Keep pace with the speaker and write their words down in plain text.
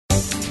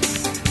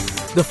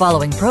The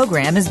following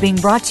program is being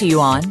brought to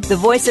you on the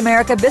Voice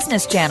America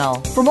Business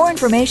Channel. For more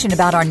information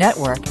about our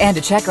network and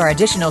to check our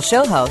additional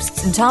show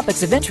hosts and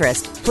topics of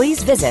interest,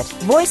 please visit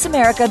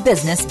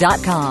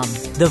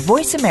voiceamericabusiness.com. The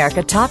Voice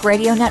America Talk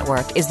Radio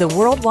Network is the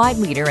worldwide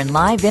leader in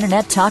live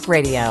Internet talk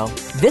radio.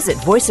 Visit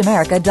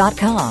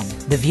voiceamerica.com.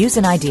 The views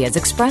and ideas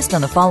expressed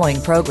on the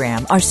following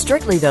program are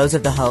strictly those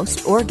of the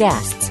host or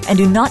guests and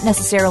do not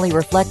necessarily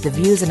reflect the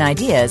views and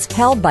ideas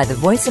held by the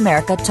Voice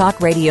America Talk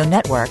Radio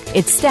Network,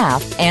 its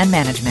staff, and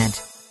management.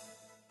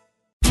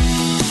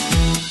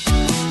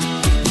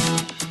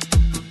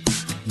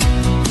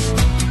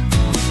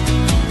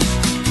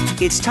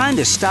 It's time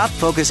to stop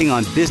focusing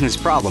on business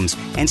problems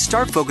and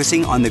start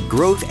focusing on the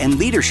growth and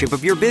leadership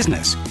of your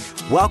business.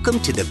 Welcome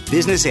to The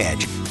Business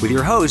Edge with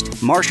your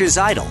host, Marcia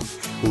Zeidel.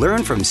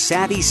 Learn from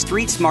savvy,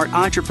 street-smart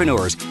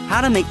entrepreneurs how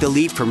to make the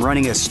leap from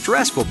running a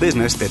stressful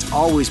business that's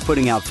always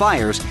putting out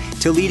fires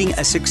to leading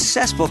a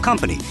successful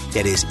company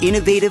that is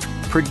innovative,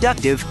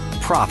 productive,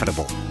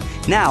 profitable.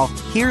 Now,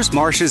 here's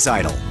Marcia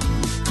Zeidel.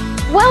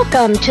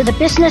 Welcome to The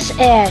Business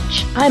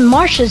Edge. I'm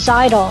Marcia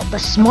Zeidel, the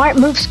Smart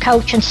Moves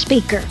coach and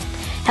speaker,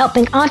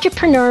 helping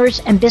entrepreneurs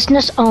and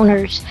business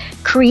owners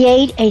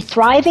create a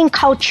thriving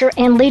culture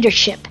and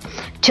leadership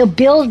to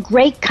build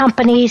great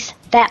companies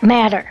that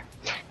matter,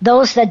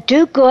 those that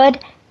do good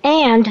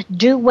and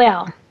do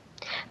well.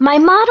 My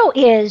motto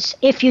is,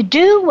 if you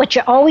do what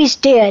you always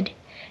did,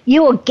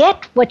 you will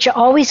get what you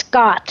always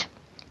got.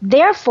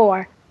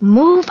 Therefore,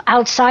 move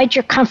outside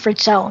your comfort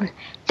zone.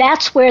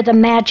 That's where the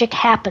magic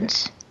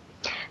happens.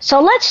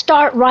 So let's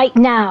start right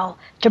now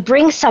to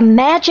bring some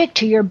magic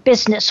to your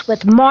business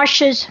with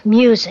Marcia's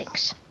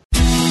Musings.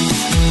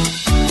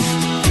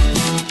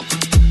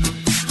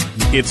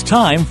 It's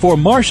time for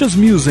Marcia's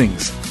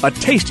Musings, a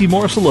tasty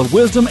morsel of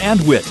wisdom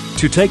and wit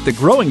to take the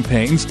growing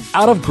pains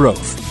out of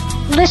growth.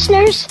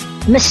 Listeners,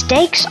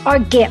 mistakes are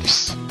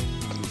gifts.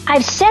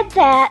 I've said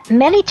that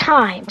many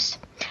times.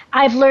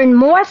 I've learned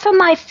more from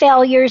my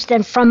failures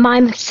than from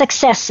my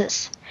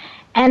successes,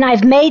 and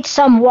I've made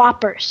some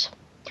whoppers.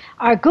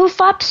 Our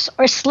goof-ups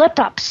or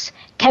slip-ups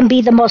can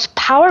be the most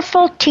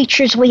powerful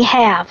teachers we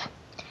have.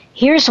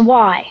 Here's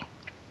why.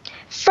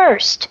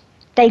 First,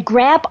 they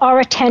grab our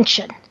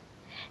attention.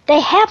 They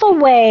have a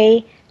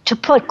way to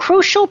put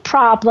crucial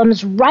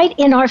problems right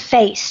in our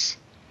face.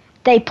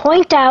 They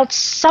point out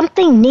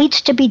something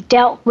needs to be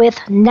dealt with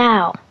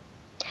now.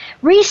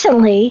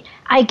 Recently,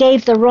 I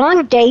gave the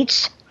wrong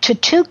dates to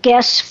 2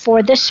 guests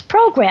for this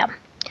program.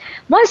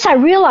 Once I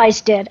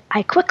realized it,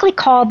 I quickly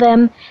called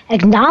them,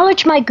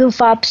 acknowledged my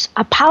goof-ups,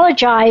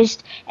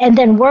 apologized, and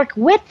then worked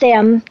with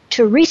them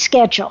to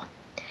reschedule.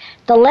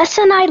 The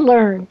lesson I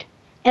learned,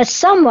 as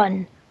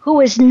someone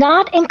who is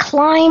not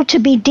inclined to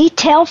be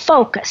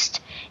detail-focused,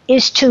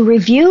 is to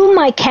review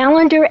my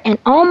calendar and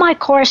all my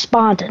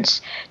correspondence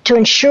to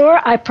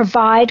ensure I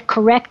provide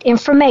correct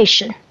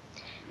information.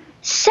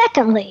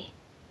 Secondly,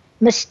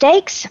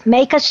 mistakes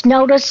make us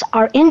notice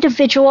our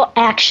individual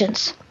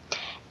actions.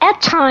 At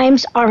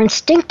times, our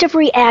instinctive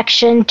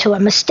reaction to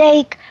a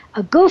mistake,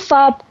 a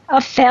goof-up,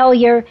 a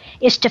failure,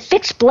 is to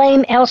fix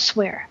blame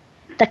elsewhere.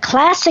 The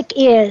classic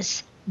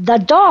is, the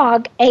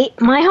dog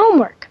ate my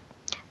homework.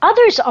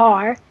 Others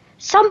are,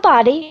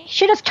 somebody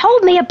should have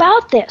told me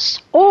about this,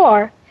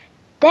 or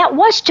that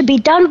was to be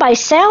done by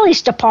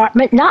Sally's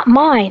department, not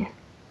mine.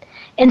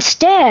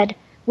 Instead,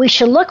 we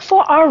should look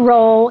for our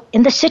role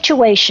in the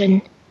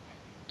situation.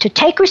 To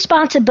take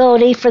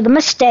responsibility for the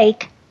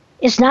mistake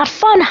is not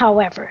fun,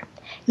 however.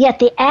 Yet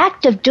the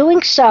act of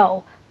doing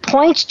so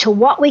points to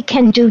what we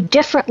can do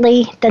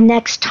differently the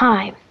next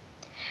time.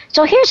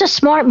 So here's a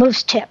Smart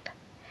Moves tip.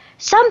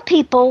 Some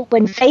people,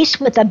 when faced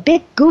with a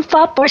big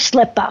goof-up or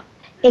slip-up,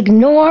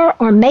 ignore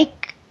or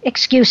make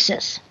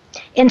excuses.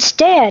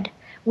 Instead,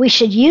 we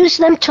should use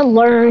them to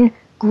learn,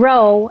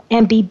 grow,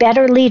 and be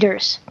better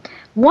leaders.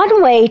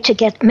 One way to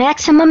get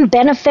maximum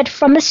benefit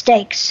from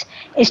mistakes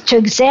is to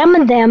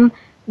examine them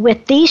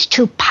with these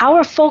 2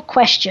 powerful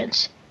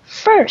questions.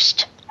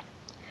 First,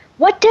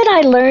 what did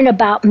I learn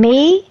about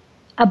me,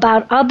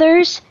 about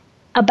others,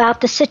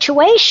 about the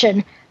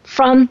situation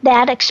from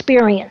that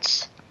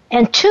experience?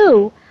 And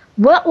 2,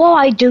 what will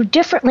I do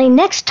differently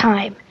next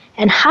time,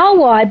 and how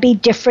will I be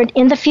different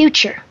in the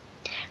future?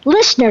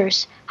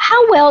 Listeners,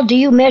 how well do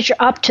you measure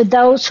up to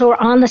those who are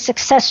on the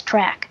success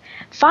track?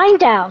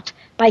 Find out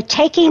by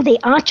taking the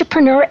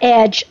Entrepreneur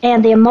Edge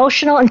and the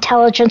Emotional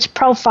Intelligence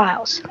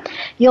profiles.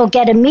 You'll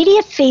get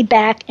immediate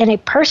feedback and a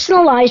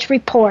personalized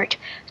report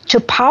to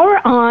power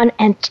on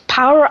and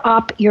power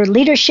up your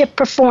leadership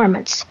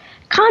performance.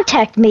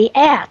 Contact me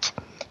at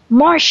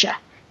Marcia,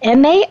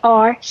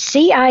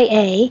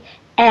 M-A-R-C-I-A,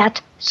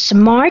 at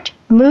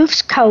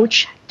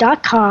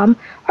smartmovescoach.com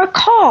or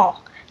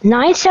call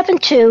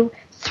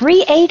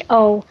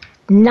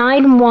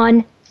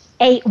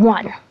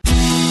 972-380-9181.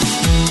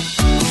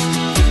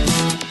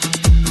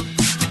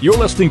 You're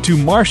listening to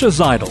Marcia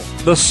Zeidel,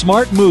 the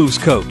Smart Moves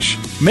Coach,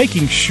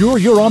 making sure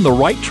you're on the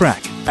right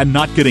track and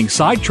not getting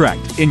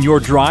sidetracked in your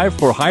drive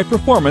for high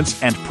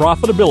performance and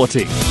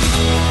profitability.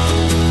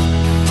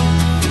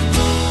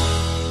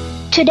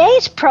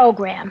 Today's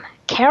program,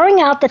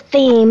 carrying out the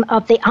theme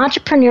of the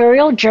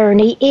entrepreneurial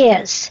journey,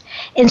 is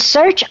In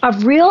Search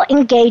of Real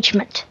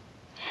Engagement.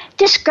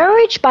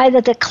 Discouraged by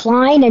the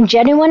decline in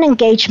genuine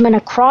engagement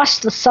across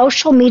the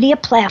social media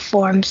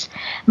platforms,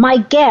 my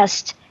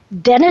guest,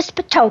 Dennis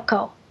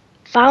Bitoco,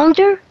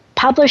 founder,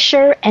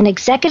 publisher, and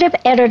executive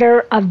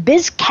editor of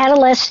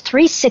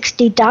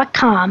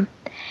BizCatalyst360.com,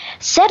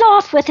 set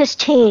off with his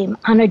team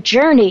on a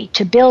journey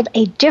to build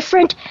a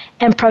different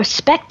and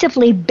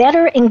prospectively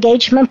better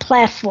engagement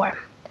platform.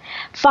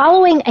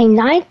 Following a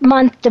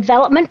 9-month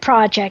development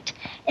project,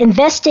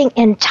 investing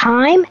in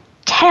time,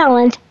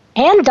 talent,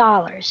 and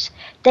dollars,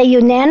 they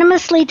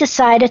unanimously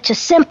decided to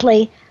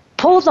simply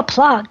pull the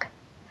plug.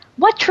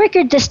 What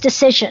triggered this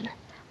decision?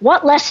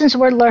 What lessons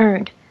were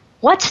learned?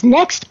 What's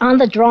next on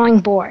the drawing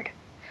board?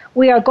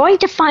 We are going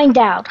to find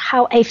out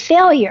how a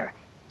failure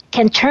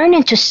can turn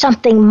into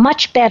something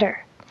much better.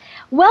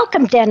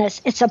 Welcome,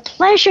 Dennis. It's a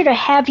pleasure to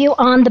have you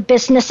on the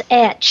Business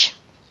Edge.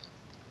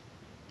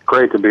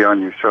 Great to be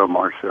on your show,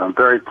 Marcia. I'm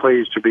very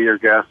pleased to be your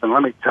guest. And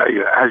let me tell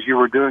you, as you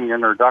were doing the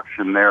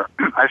introduction there,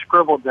 I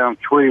scribbled down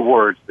 3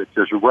 words that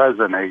just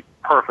resonate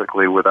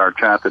perfectly with our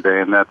chat today,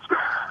 and that's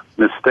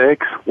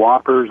mistakes,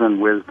 whoppers,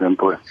 and wisdom,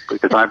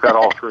 because I've got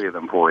all 3 of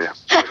them for you.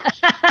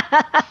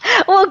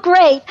 Well,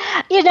 great.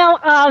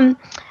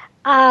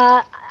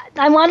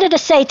 I wanted to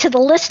say to the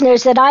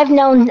listeners that I've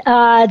known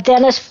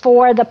Dennis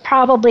for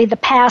probably the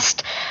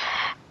past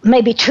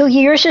maybe 2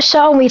 years or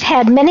so. We've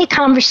had many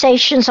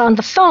conversations on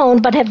the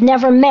phone, but have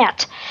never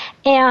met.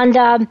 And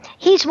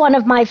he's one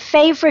of my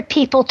favorite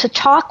people to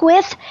talk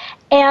with,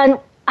 and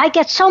I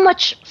get so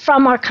much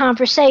from our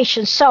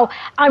conversations. So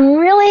I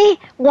really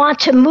want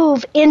to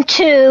move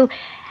into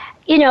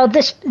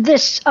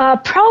this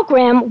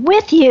program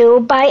with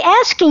you by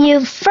asking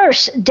you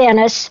first,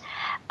 Dennis,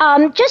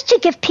 just to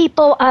give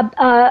people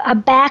a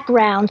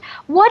background,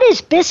 what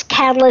is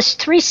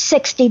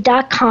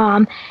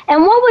BizCatalyst360.com,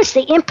 and what was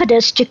the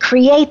impetus to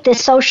create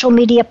this social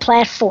media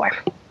platform?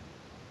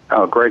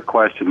 Oh, great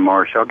question,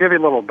 Marcia. I'll give you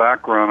a little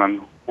background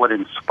on what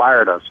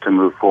inspired us to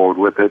move forward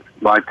with it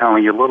by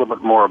telling you a little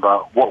bit more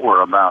about what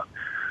we're about.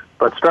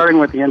 But starting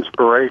with the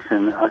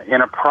inspiration,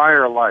 in a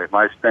prior life,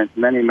 I spent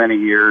many, many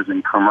years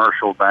in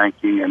commercial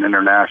banking and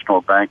international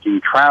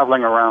banking,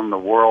 traveling around the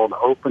world,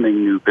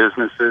 opening new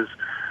businesses.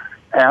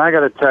 And I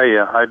got to tell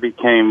you, I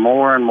became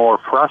more and more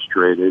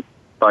frustrated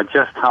by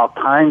just how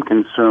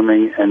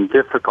time-consuming and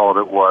difficult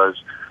it was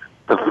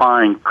to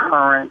find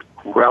current,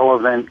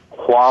 relevant,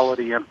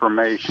 quality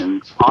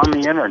information on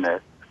the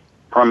Internet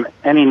from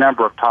any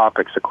number of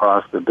topics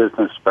across the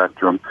business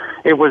spectrum.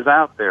 It was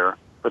out there,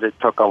 but it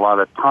took a lot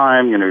of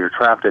time. You're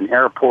trapped in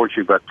airports.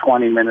 You've got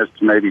 20 minutes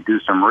to maybe do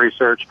some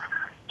research.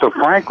 So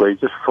frankly,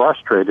 just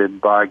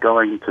frustrated by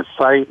going to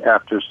site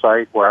after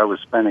site where I was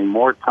spending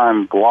more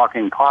time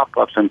blocking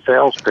pop-ups and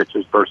sales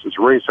pitches versus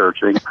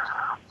researching.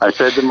 I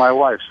said to my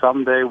wife,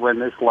 someday when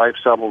this life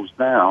settles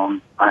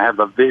down, I have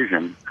a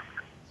vision.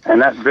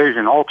 And that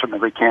vision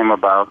ultimately came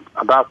about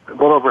a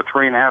little over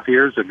 3.5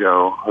 years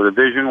ago. The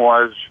vision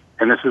was,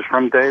 and this is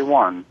from day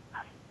one,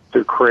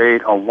 to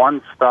create a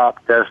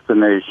one-stop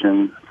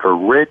destination for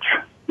rich,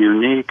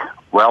 unique,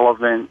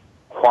 relevant,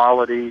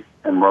 quality,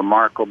 and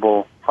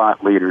remarkable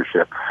thought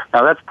leadership.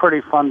 Now, that's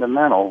pretty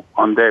fundamental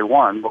on day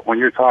one, but when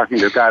you're talking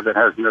to a guy that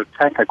has no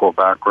technical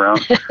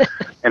background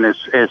and is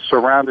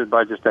surrounded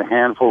by just a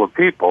handful of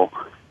people,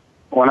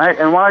 when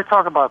I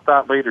talk about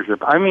thought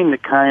leadership, I mean the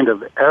kind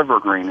of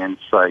evergreen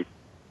insight.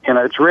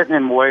 It's written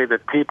in a way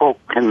that people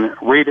can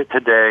read it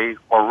today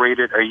or read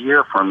it a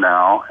year from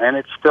now, and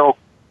it's still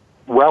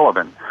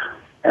relevant.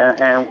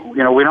 And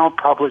we don't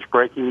publish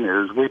breaking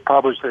news. We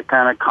publish the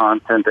kind of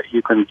content that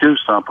you can do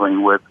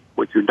something with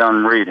what you're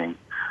done reading.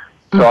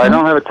 So I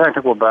don't have a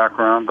technical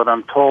background, but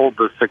I'm told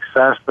the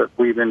success that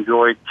we've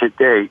enjoyed to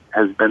date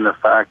has been the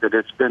fact that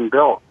it's been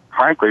built,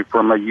 frankly,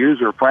 from a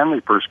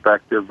user-friendly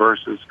perspective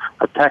versus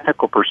a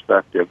technical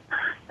perspective.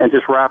 And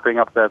just wrapping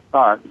up that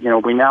thought,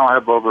 we now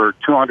have over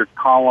 200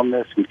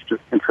 columnists and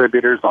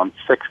contributors on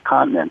 6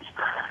 continents,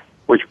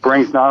 which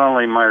brings not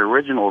only my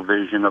original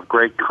vision of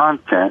great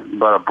content,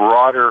 but a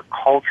broader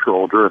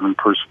cultural-driven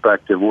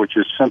perspective, which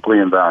is simply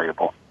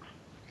invaluable.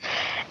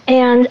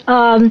 And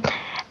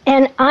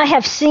I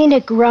have seen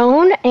it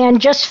grown, and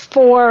just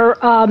for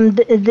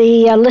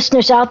the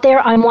listeners out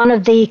there, I'm one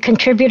of the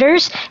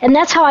contributors, and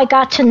that's how I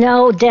got to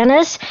know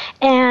Dennis,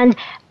 and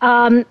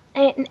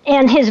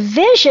his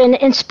vision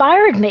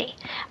inspired me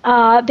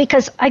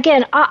because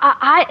again,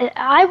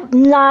 I'm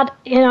not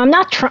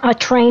a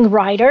trained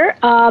writer.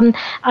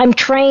 I'm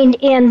trained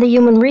in the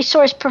human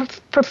resource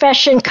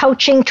profession,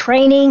 coaching,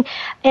 training,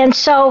 and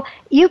so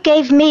you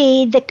gave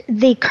me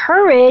the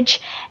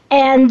courage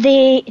and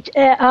the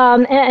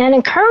and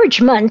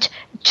encouragement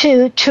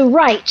to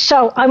write.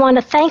 So I want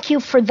to thank you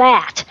for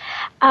that.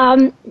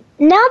 Now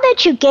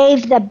that you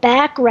gave the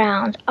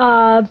background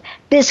of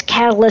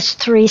BizCatalyst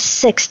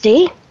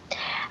 360,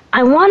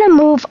 I want to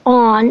move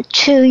on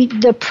to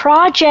the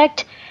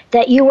project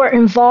that you were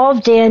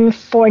involved in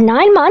for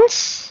 9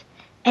 months,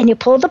 and you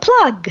pulled the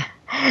plug.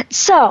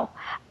 So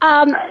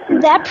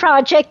That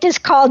project is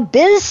called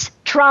Biz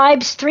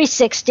Tribes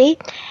 360.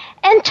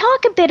 And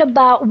talk a bit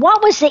about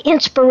what was the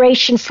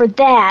inspiration for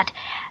that,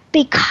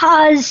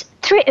 because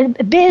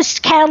Biz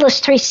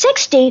Catalyst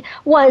 360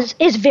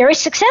 is very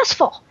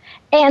successful.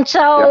 And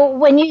so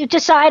when you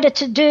decided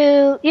to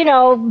do,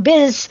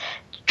 Biz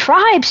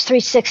Tribes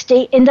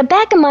 360, in the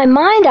back of my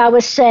mind I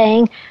was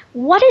saying,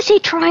 what is he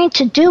trying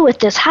to do with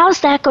this?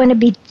 How's that going to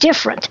be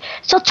different?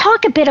 So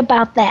talk a bit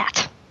about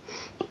that.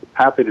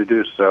 Happy to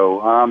do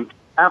so.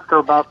 After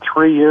about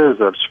 3 years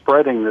of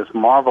spreading this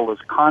marvelous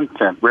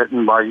content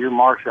written by you,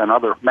 Marcia, and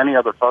many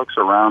other folks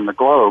around the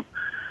globe,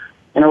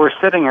 we're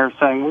sitting here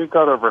saying we've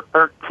got over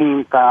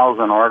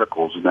 13,000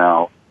 articles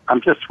now.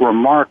 Just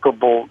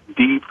remarkable,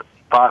 deep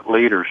thought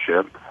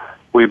leadership.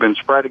 We've been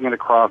spreading it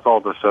across all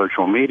the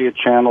social media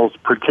channels,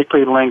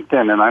 particularly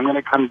LinkedIn, and I'm going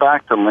to come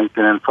back to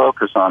LinkedIn and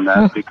focus on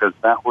that because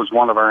that was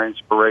one of our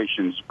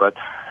inspirations. But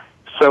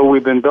so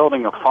we've been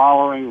building a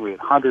following. We had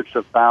hundreds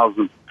of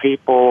thousands of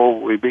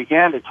people. We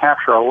began to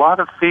capture a lot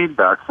of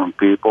feedback from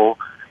people,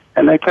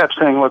 and they kept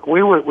saying, look,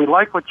 we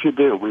like what you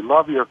do. We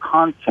love your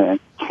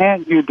content.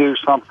 Can't you do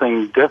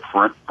something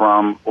different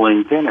from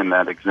LinkedIn in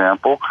that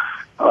example?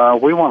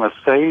 We want a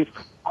safe,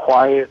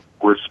 quiet,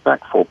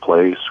 respectful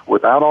place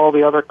without all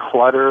the other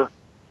clutter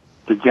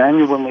to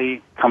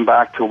genuinely come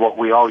back to what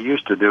we all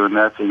used to do, and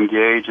that's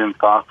engage in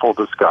thoughtful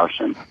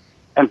discussion.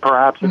 And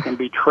perhaps it can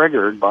be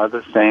triggered by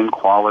the same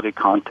quality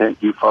content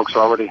you folks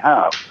already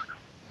have.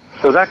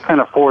 So that kind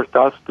of forced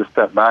us to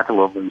step back a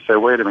little bit and say,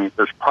 wait a minute,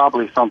 there's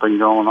probably something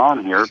going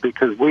on here,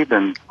 because we've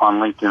been on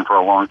LinkedIn for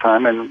a long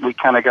time, and we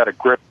kind of got a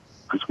grip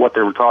on what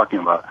they were talking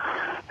about.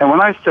 And when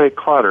I say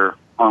clutter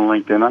on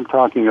LinkedIn, I'm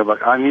talking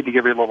about, I need to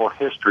give you a little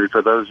history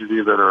for those of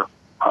you that are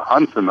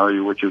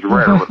unfamiliar, which is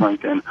rare with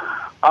LinkedIn.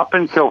 Up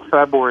until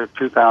February of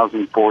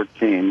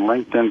 2014,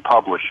 LinkedIn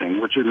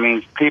publishing, which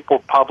means people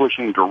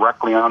publishing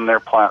directly on their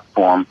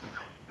platform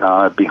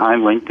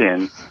behind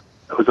LinkedIn,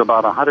 it was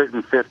about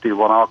 150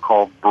 what I'll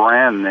call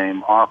brand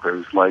name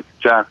authors like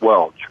Jack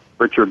Welch,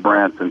 Richard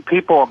Branson,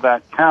 people of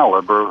that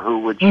caliber who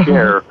would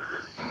share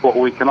what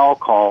we can all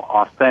call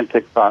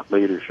authentic thought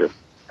leadership.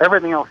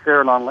 Everything else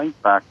shared on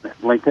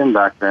LinkedIn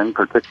back then,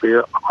 particularly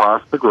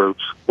across the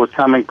groups, was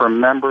coming from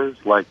members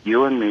like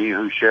you and me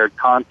who shared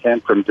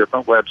content from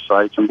different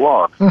websites and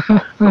blogs.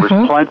 There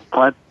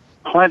was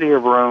plenty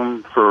of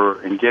room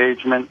for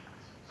engagement,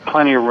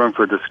 plenty of room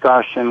for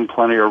discussion,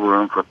 plenty of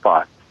room for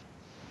thought.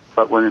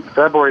 But when in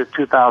February of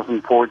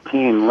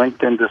 2014,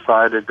 LinkedIn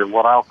decided to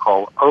what I'll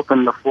call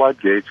open the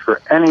floodgates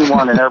for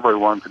anyone and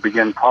everyone to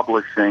begin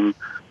publishing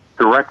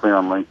directly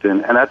on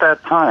LinkedIn. And at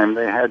that time,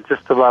 they had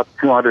just about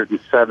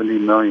 270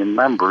 million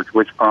members,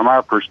 which from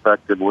our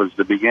perspective was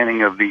the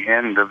beginning of the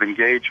end of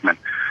engagement.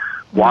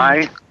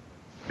 Why?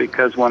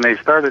 Because when they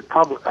started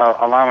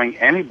allowing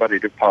anybody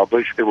to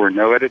publish, there were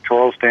no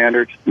editorial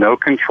standards, no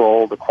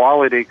control. The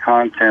quality of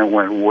content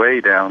went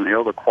way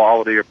downhill. The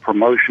quality of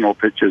promotional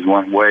pitches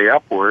went way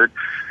upward.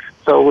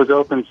 So it was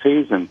open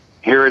season.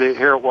 Here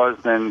it was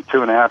then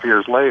 2.5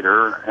 years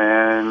later,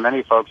 and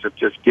many folks have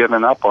just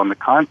given up on the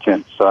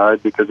content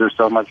side because there's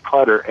so much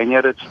clutter, and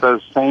yet it's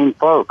those same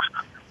folks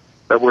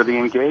that were the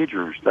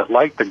engagers, that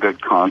liked the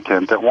good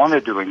content, that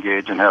wanted to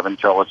engage and have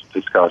intelligent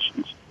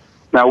discussions.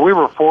 Now, we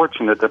were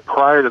fortunate that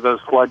prior to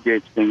those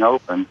floodgates being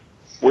open,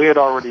 we had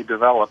already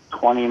developed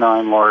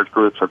 29 large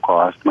groups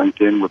across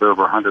LinkedIn with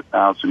over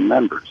 100,000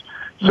 members.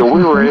 So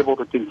we were able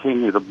to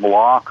continue to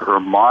block or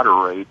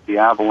moderate the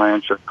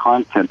avalanche of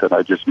content that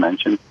I just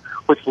mentioned,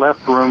 which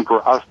left room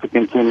for us to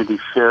continue to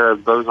share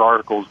those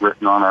articles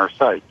written on our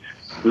site.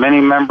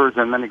 Many members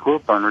and many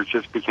group owners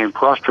just became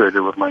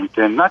frustrated with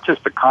LinkedIn, not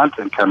just the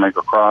content coming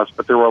across,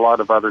 but there were a lot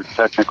of other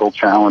technical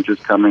challenges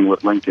coming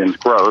with LinkedIn's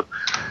growth.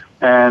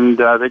 And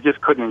they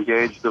just couldn't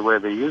engage the way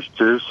they used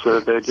to, so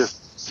they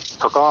just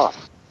took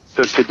off.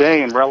 So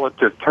today, in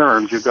relative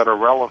terms, you've got a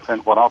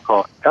relevant, what I'll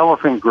call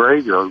elephant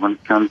graveyard when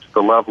it comes to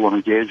the level of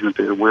engagement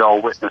that we all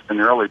witnessed in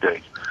the early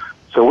days.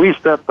 So we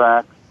stepped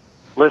back,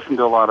 listened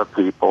to a lot of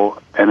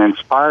people, and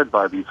inspired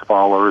by these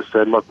followers,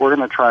 said, look, we're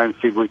going to try and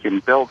see if we can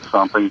build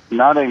something,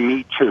 not a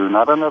Me Too,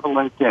 not another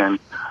LinkedIn,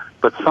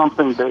 but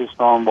something based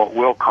on what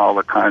we'll call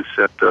the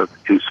concept of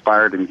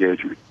inspired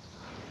engagement.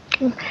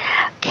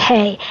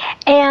 Okay.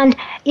 And,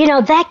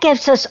 that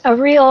gives us a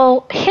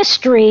real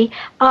history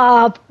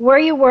of where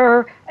you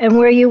were and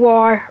where you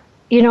are,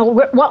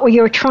 what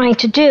you were trying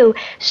to do.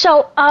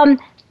 So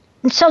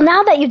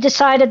now that you've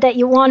decided that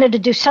you wanted to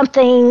do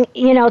something,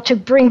 to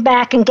bring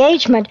back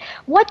engagement,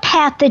 what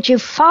path did you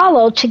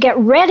follow to get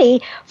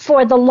ready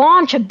for the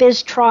launch of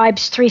Biz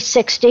Tribes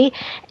 360?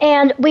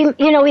 And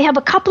we have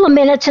a couple of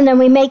minutes, and then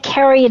we may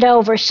carry it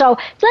over. So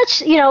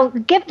let's,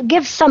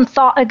 give some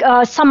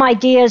thought, some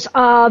ideas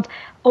of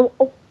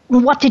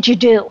what did you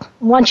do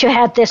once you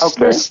had this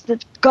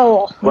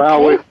goal.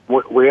 Well,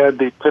 we had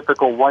the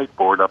typical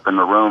whiteboard up in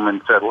the room and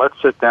said, let's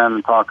sit down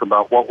and talk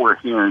about what we're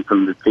hearing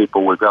from the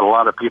people. We've got a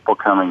lot of people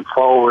coming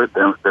forward.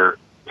 They're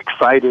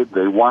excited.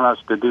 They want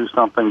us to do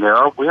something there.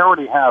 We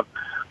already have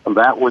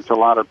that which a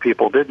lot of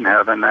people didn't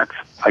have, and that's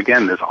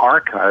again, this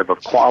archive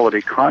of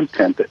quality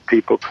content that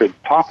people could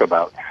talk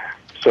about.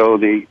 So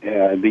the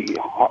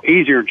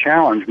easier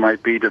challenge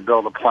might be to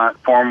build a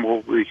platform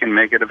where we can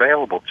make it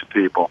available to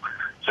people.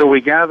 So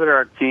we gathered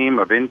our team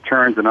of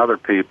interns and other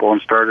people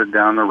and started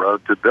down the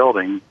road to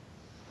building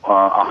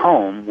a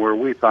home where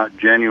we thought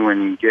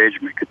genuine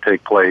engagement could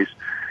take place.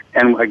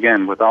 And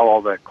again, without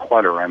all that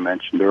clutter I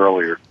mentioned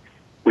earlier,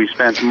 we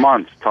spent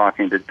months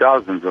talking to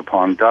dozens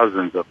upon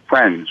dozens of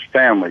friends,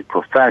 family,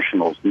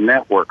 professionals,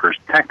 networkers,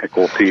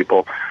 technical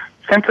people,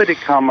 simply to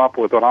come up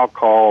with what I'll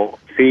call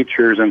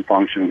features and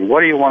functions.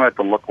 What do you want it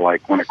to look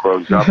like when it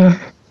grows up?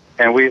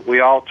 And we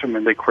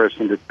ultimately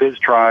christened it Biz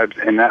Tribes,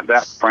 and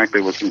that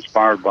frankly was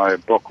inspired by a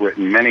book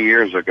written many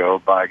years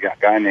ago by a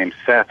guy named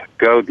Seth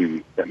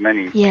Godin that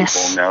many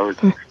people know.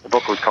 The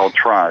book was called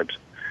Tribes,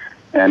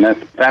 and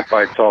that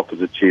by itself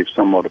has achieved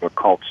somewhat of a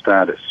cult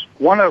status.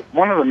 One of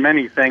the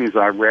many things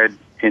I read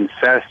in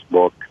Seth's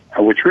book,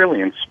 which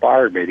really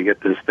inspired me to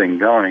get this thing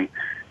going,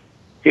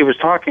 he was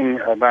talking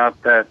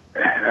about that,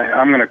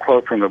 I'm going to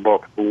quote from the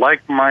book,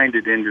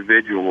 like-minded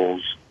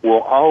individuals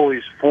will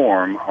always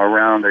form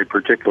around a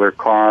particular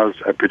cause,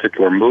 a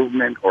particular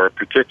movement, or a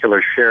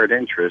particular shared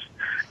interest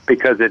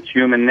because it's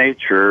human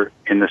nature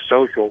in the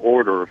social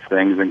order of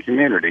things in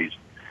communities.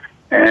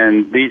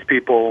 And these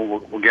people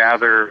will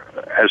gather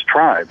as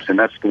tribes, and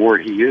that's the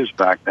word he used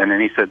back then. And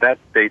he said that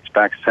dates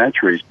back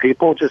centuries.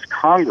 People just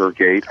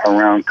congregate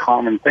around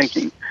common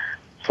thinking.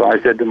 So I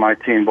said to my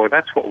team, boy,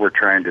 that's what we're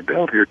trying to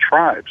build here,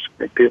 tribes,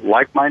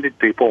 like-minded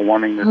people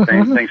wanting the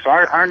same thing. So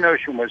our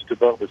notion was to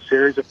build a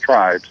series of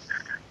tribes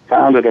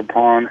founded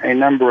upon a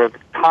number of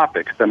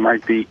topics that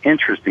might be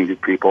interesting to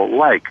people,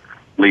 like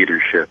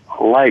leadership,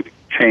 like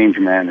change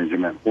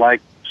management,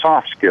 like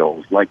soft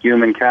skills, like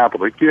human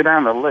capital. You go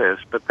down the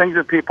list, but things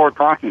that people are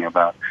talking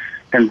about,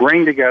 and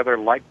bring together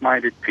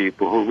like-minded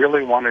people who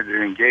really wanted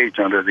to engage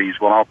under these,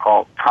 what I'll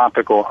call,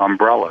 topical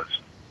umbrellas.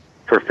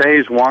 For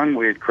phase one,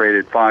 we had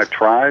created 5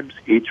 tribes,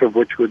 each of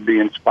which would be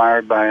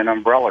inspired by an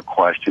umbrella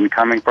question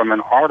coming from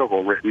an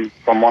article written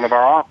from one of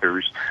our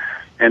authors.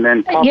 And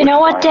then you know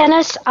what,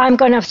 Dennis? I'm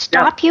going to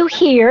stop you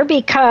here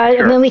because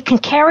we can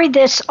carry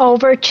this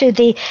over to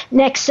the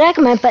next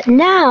segment. But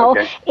now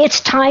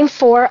it's time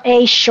for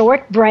a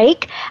short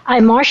break.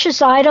 I'm Marcia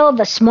Zeidel,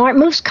 the Smart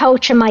Moves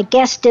coach, and my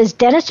guest is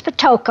Dennis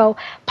Potocco,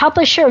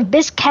 publisher of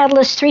Biz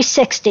Catalyst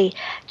 360,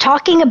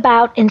 talking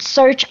about In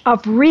Search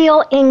of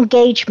Real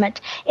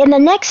Engagement. In the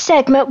next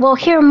segment, we'll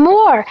hear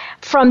more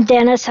from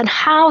Dennis and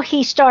how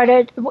he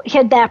started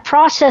that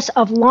process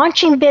of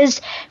launching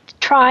Biz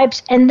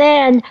Tribes, and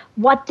then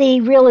what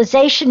the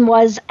realization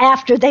was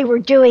after they were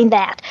doing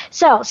that.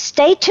 So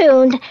stay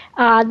tuned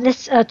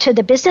to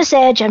the Business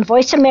Edge and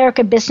Voice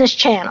America Business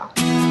Channel.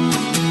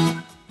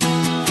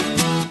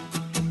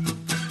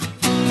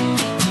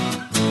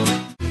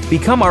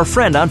 Become our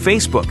friend on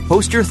Facebook.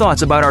 Post your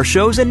thoughts about our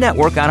shows and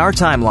network on our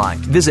timeline.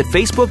 Visit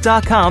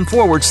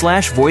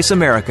facebook.com/Voice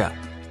America.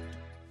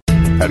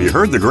 Have you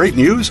heard the great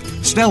news?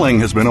 Snelling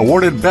has been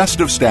awarded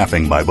Best of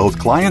Staffing by both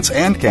clients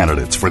and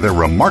candidates for their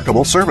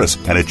remarkable service,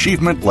 an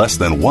achievement less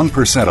than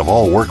 1% of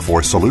all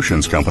workforce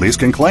solutions companies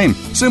can claim.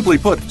 Simply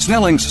put,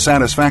 Snelling's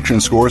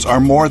satisfaction scores are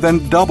more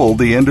than double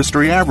the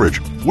industry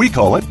average. We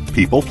call it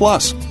People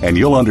Plus, and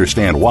you'll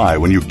understand why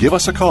when you give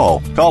us a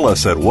call. Call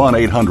us at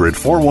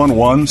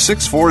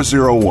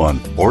 1-800-411-6401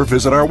 or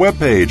visit our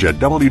webpage at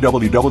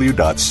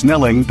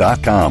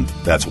www.snelling.com.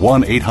 That's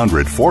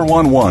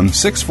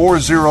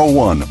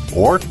 1-800-411-6401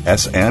 or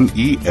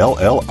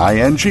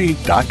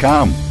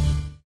SNELLING.com.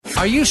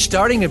 Are you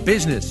starting a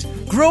business,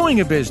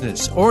 growing a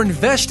business, or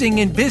investing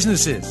in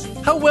businesses?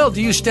 How well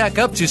do you stack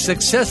up to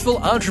successful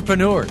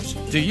entrepreneurs?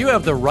 Do you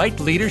have the right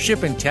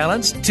leadership and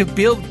talents to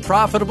build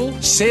profitable,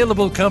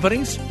 saleable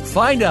companies?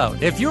 Find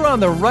out if you're on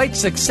the right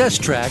success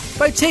track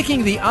by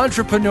taking the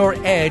Entrepreneur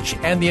Edge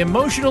and the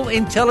Emotional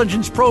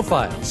Intelligence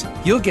Profiles.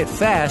 You'll get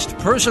fast,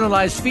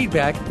 personalized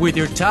feedback with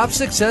your top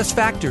success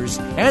factors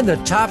and the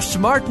top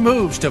smart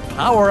moves to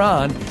power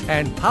on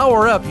and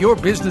power up your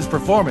business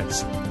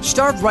performance.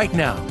 Start right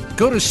now.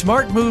 Go to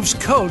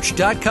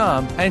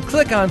smartmovescoach.com and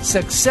click on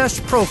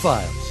Success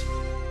Profiles.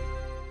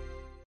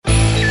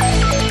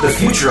 The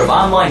future of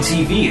online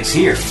TV is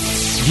here.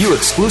 View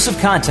exclusive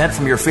content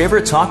from your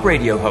favorite talk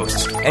radio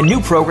hosts and new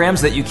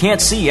programs that you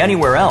can't see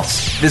anywhere else.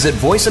 Visit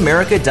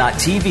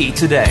voiceamerica.tv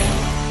today.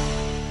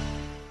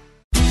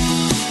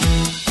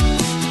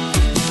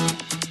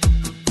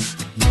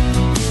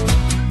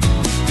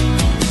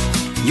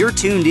 You're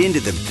tuned in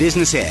to The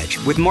Business Edge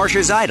with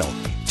Marcia Zeidel.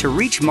 To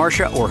reach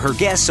Marcia or her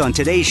guests on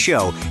today's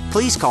show,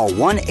 please call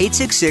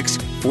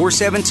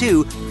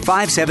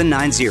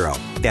 1-866-472-5790.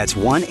 That's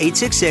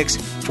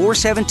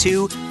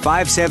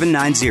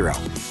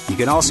 1-866-472-5790. You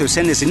can also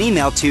send us an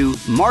email to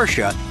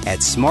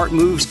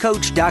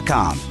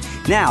marcia@smartmovescoach.com.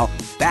 Now,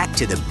 back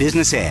to The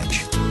Business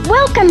Edge.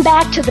 Welcome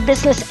back to The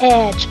Business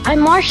Edge. I'm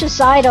Marcia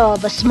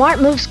Zeidel, the Smart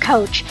Moves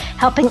coach,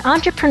 helping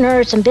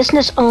entrepreneurs and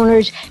business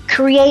owners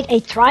create a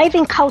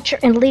thriving culture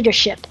and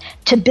leadership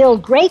to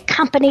build great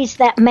companies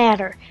that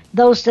matter,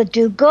 those that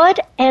do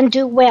good and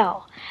do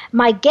well.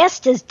 My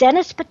guest is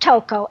Dennis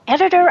Potocco,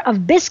 editor of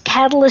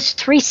BizCatalyst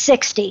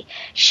 360,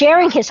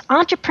 sharing his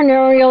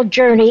entrepreneurial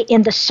journey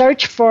in the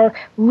search for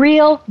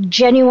real,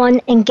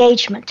 genuine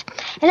engagement.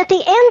 And at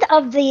the end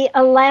of the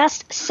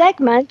last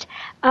segment,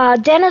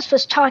 Dennis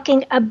was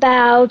talking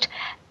about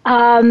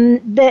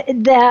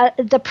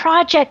the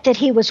project that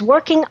he was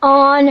working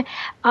on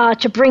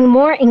to bring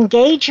more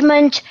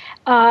engagement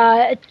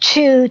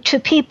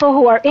to people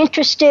who are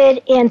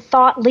interested in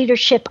thought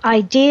leadership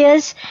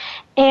ideas.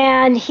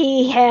 And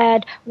he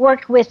had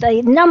worked with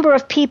a number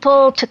of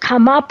people to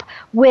come up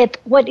with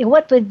what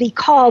would be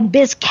called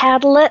biz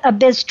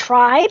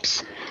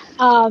tribes.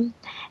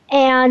 And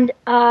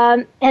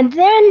then,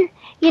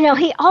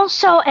 he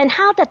also, and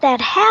how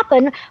that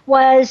happened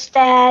was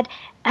that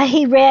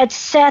he read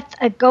Seth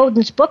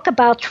Godin's book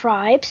about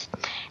tribes,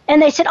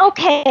 and they said,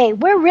 "Okay,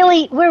 we're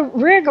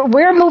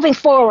moving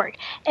forward."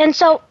 And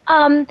so,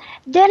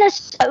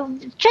 Dennis,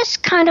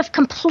 just kind of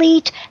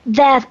complete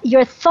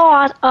your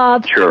thought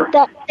of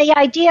the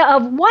idea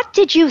of what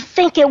did you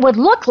think it would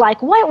look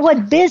like? What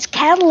would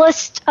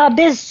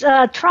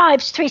BizCatalyst,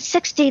 Tribes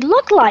 360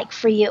 look like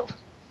for you?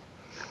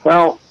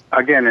 Well,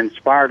 again,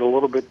 inspired a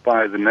little bit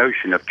by the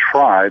notion of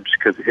tribes,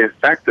 because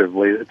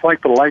effectively, it's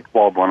like the light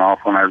bulb went off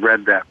when I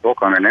read that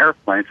book on an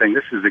airplane, saying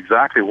this is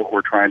exactly what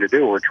we're trying to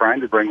do. We're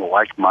trying to bring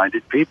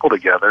like-minded people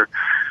together.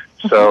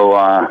 So,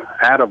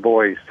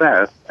 attaboy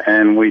Seth,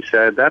 and we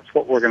said that's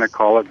what we're going to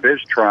call it,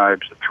 Biz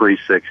Tribes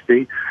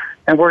 360,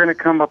 and we're going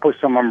to come up with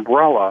some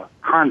umbrella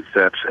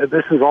concepts.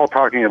 This is all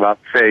talking about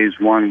phase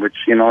one, which,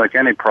 like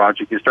any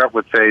project, you start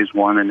with phase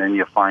one and then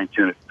you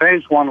fine-tune it.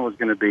 Phase one was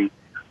going to be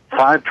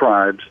 5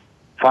 tribes,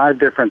 5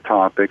 different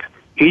topics,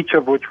 each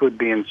of which would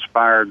be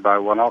inspired by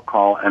what I'll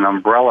call an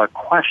umbrella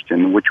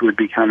question, which would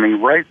be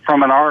coming right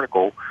from an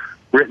article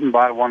written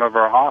by one of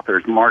our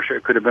authors. Marcia,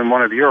 it could have been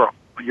one of your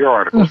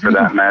articles for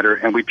that matter,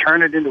 and we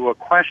turn it into a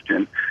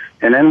question,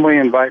 and then we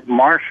invite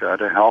Marcia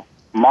to help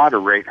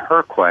moderate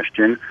her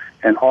question,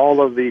 and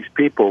all of these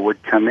people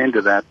would come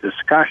into that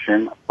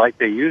discussion like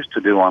they used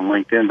to do on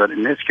LinkedIn, but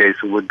in this case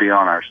it would be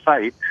on our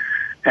site.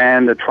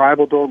 And the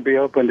tribal door would be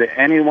open to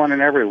anyone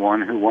and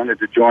everyone who wanted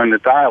to join the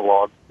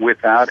dialogue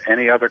without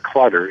any other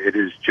clutter. It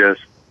is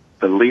just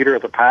the leader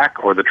of the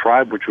pack or the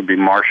tribe, which would be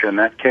Marcia in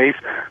that case,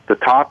 the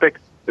topic,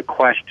 the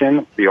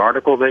question, the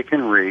article they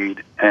can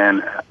read,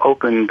 and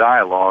open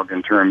dialogue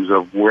in terms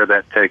of where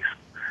that takes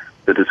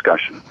the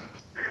discussion.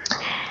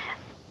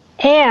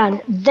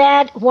 And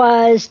that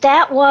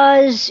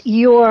was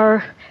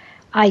your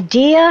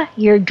idea,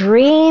 your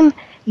dream,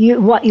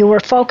 what you were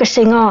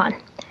focusing on.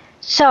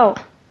 So,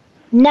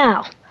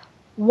 now,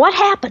 what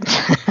happened?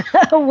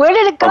 Where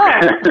did it go?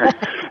 Okay.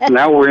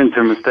 Now we're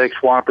into mistake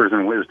swappers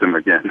and wisdom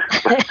again.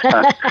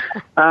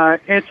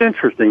 It's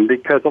interesting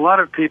because a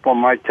lot of people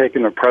might take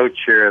an approach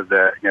here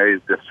that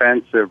is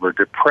defensive or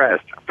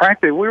depressed.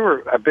 Frankly, we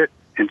were a bit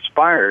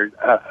inspired.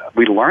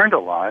 We learned a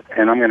lot,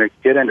 and I'm going to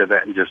get into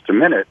that in just a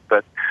minute.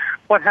 But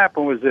what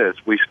happened was this.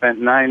 We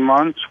spent 9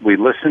 months. We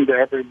listened to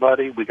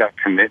everybody. We got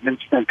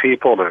commitments from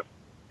people to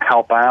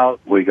help out.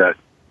 We got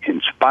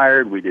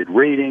inspired. We did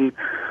reading.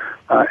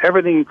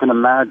 Everything you can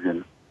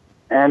imagine.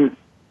 And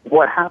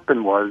what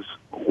happened was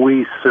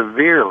we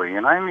severely,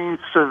 and I mean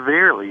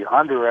severely,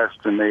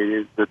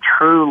 underestimated the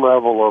true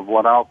level of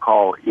what I'll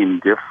call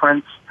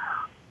indifference,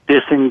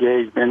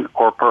 disengagement,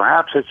 or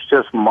perhaps it's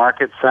just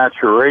market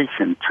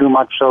saturation, too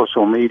much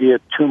social media,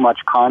 too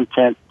much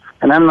content.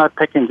 And I'm not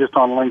picking just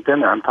on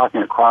LinkedIn there. I'm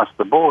talking across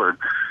the board.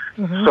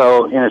 Mm-hmm.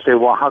 So, you say,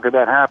 well, how could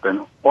that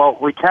happen? Well,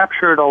 we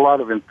captured a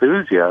lot of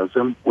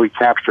enthusiasm. We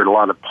captured a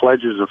lot of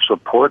pledges of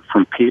support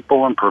from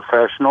people and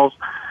professionals.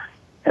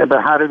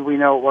 But how did we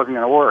know it wasn't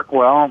going to work?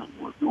 Well,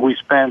 we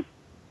spent,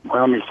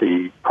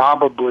 probably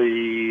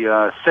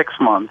 6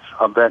 months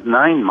of that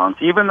 9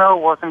 months. Even though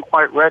it wasn't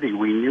quite ready,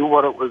 we knew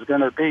what it was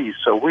going to be.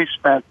 So we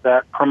spent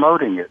that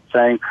promoting it,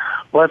 saying,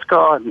 let's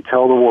go out and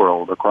tell the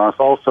world across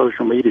all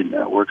social media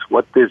networks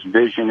what this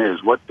vision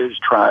is, what Biz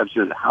Tribes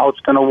is, how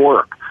it's going to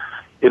work.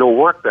 It'll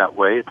work that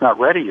way. It's not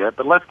ready yet,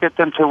 but let's get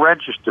them to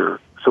register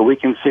so we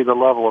can see the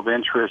level of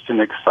interest and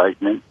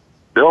excitement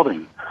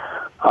building.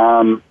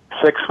 6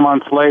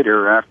 months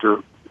later,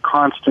 after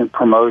constant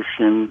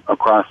promotion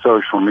across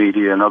social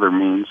media and other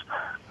means,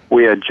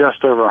 we had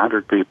just over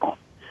 100 people.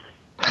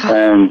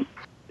 And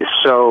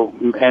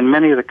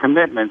many of the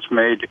commitments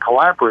made to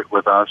collaborate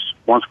with us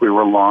once we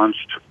were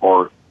launched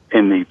or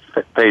in the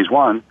phase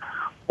one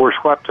were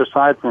swept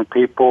aside from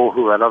people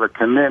who had other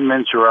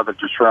commitments or other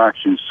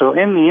distractions. So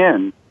in the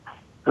end,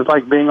 it's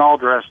like being all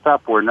dressed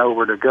up where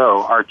nowhere to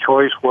go. Our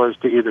choice was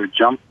to either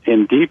jump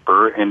in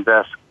deeper,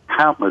 invest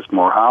countless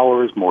more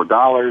hours, more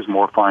dollars,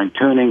 more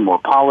fine-tuning, more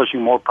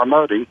polishing, more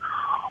promoting,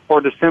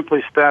 or to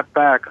simply step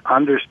back,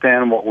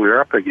 understand what we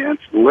were up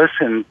against,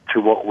 listen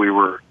to what we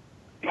were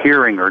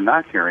hearing or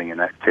not hearing in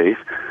that case,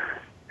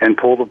 and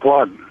pull the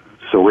plug.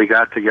 So we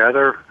got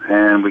together,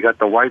 and we got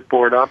the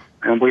whiteboard up,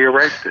 and we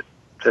erased it.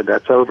 Said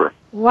that's over.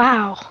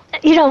 Wow.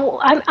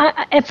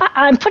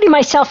 I'm putting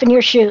myself in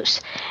your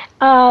shoes.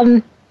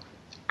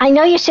 I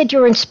know you said you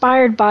were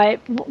inspired by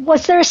it.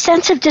 Was there a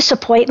sense of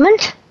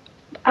disappointment?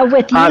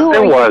 with you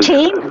or your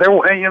team?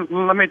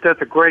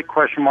 That's a great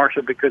question,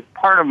 Marcia, because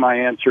part of my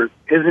answer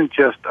isn't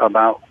just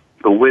about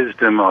the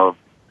wisdom of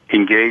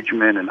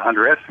engagement and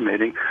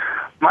underestimating.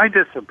 My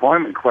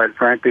disappointment, quite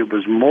frankly,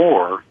 was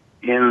more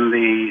in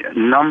the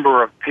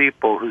number of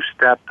people who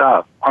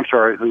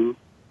who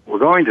were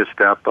going to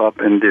step up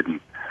and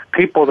didn't.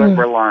 People that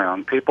rely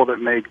on, people that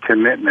made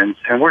commitments,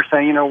 and we're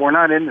saying, we're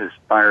not in this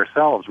by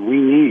ourselves.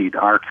 We need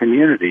our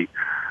community.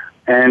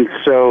 And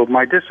so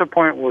my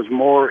disappointment was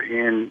more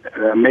in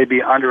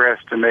maybe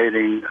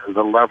underestimating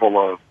the level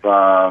of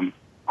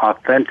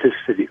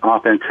authenticity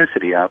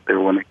out there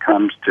when it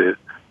comes to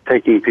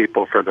taking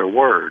people for their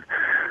word.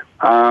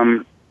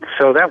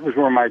 So that was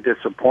where my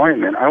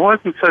disappointment. I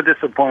wasn't so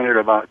disappointed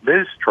about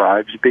Biz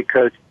Tribes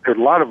because there's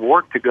a lot of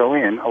work to go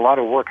in. A lot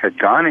of work had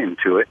gone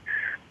into it.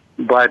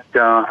 But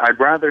I'd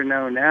rather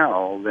know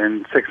now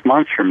than 6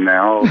 months from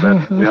now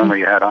that we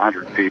only had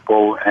 100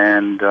 people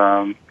and,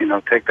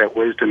 take that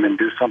wisdom and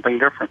do something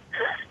different.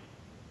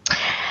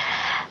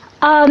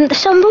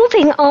 So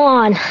moving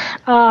on,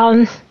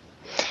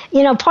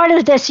 part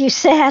of this you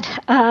said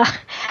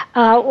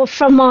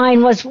from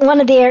mine was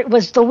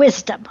was the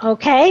wisdom,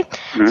 okay?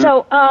 Mm-hmm.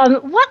 So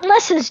what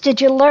lessons did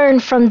you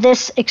learn from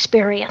this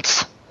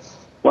experience?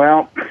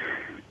 Well,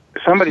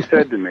 somebody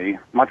said to me,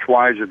 much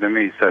wiser than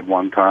me, said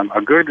one time,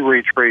 a good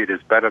retreat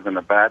is better than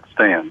a bad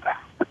stand.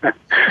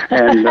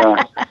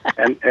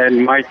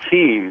 and my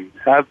team,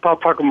 I'll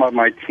talk about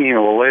my team a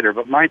little later,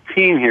 but my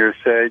team here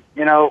said,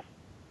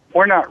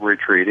 we're not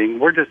retreating,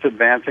 we're just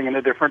advancing in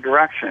a different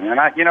direction. And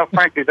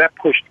frankly, that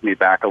pushed me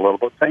back a little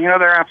bit, saying,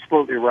 they're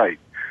absolutely right.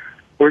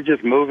 We're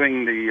just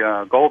moving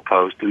the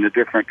goalpost in a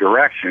different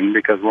direction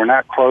because we're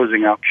not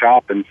closing up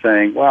shop and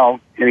saying, well,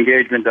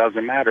 engagement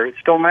doesn't matter. It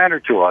still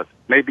mattered to us.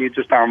 Maybe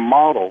just our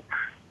model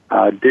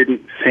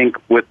didn't sync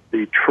with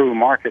the true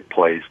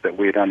marketplace that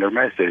we had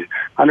underestimated.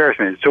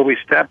 So we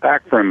stepped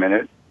back for a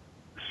minute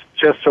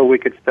just so we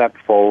could step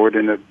forward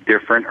in a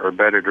different or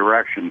better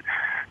direction.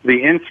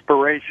 The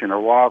inspiration,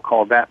 or what I'll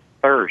call that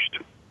thirst,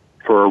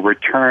 for a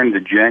return to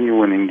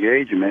genuine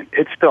engagement,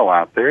 it's still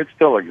out there. It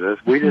still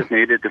exists. We just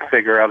needed to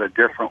figure out a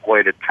different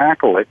way to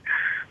tackle it.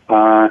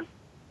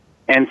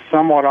 And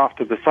somewhat off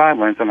to the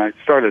sidelines, and I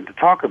started to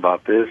talk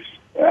about this,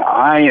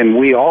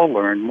 we all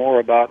learned more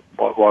about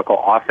what I call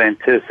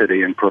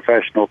authenticity and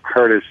professional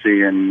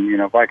courtesy. And,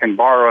 if I can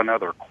borrow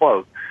another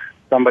quote,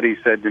 somebody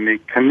said to me,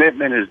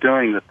 commitment is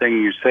doing the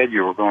thing you said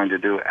you were going to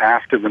do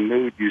after the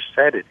mood you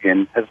said it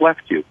in has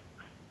left you.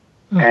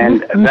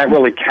 And that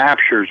really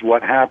captures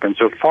what happened.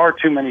 So far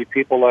too many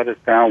people let us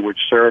down, which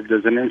served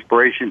as an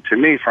inspiration to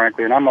me,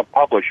 frankly. And I'm a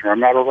publisher. I'm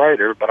not a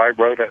writer, but I've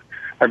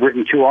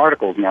written 2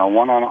 articles now,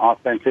 one on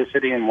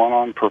authenticity and one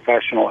on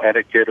professional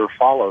etiquette or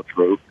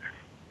follow-through.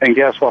 And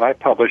guess what? I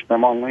published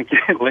them on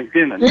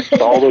LinkedIn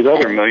and all those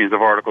other millions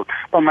of articles.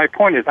 But my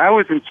point is, I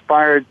was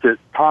inspired to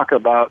talk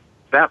about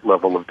that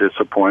level of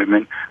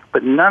disappointment,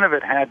 but none of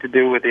it had to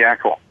do with the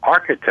actual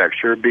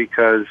architecture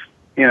because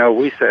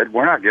we said,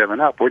 we're not giving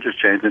up. We're just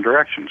changing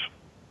directions.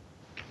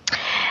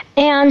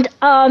 And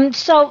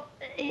so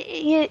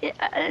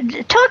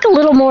talk a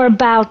little more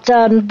about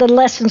the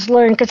lessons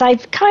learned, because I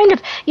kind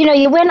of,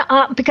 you went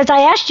up, because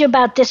I asked you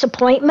about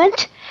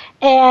disappointment,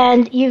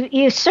 and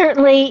you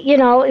certainly,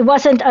 it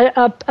wasn't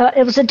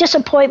it was a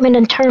disappointment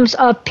in terms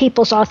of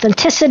people's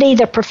authenticity,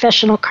 their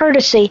professional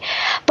courtesy.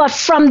 But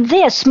from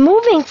this,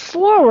 moving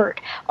forward,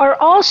 or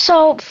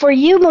also for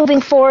you moving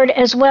forward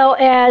as well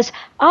as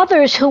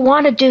others who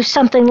want to do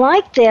something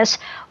like this,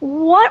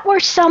 what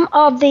were some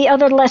of the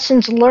other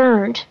lessons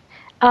learned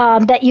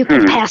that you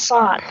could pass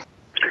on?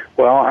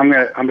 Well, I'm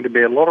going to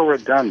be a little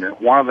redundant.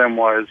 One of them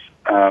was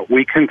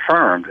we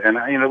confirmed,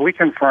 and we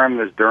confirmed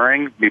this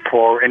during,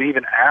 before, and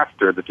even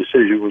after the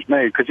decision was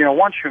made. Because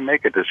once you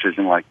make a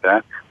decision like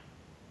that,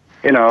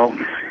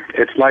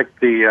 it's like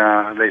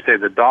they say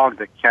the dog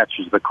that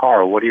catches the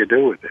car. What do you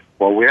do with it?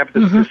 Well, we have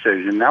this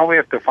decision. Now we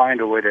have to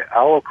find a way to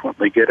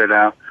eloquently get it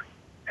out,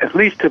 at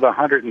least to the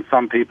 100 and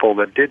some people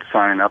that did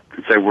sign up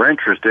and say we're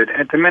interested,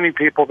 and to many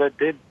people that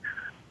did,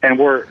 and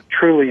were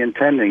truly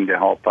intending to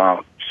help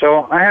out.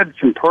 So I had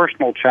some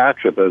personal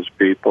chats with those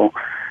people,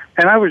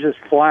 and I was just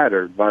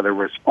flattered by the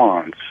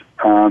response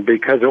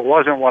because it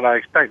wasn't what I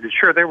expected.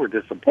 Sure, they were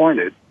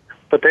disappointed,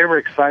 but they were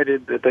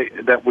excited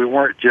that we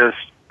weren't just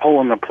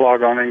pulling the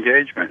plug on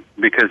engagement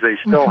because they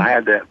still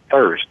had that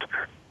thirst.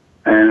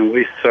 And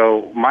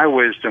so my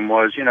wisdom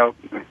was,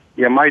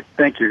 you might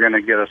think you're going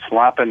to get a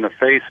slap in the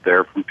face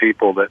there from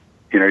people that,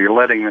 you're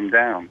letting them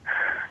down.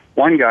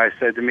 One guy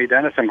said to me,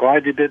 Dennis, I'm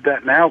glad you did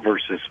that now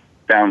versus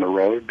down the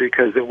road,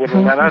 because it would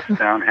have let us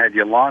down had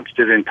you launched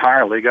it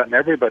entirely, gotten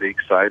everybody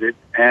excited,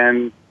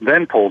 and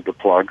then pulled the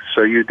plug.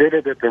 So you did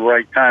it at the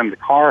right time. The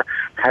car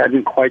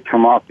hadn't quite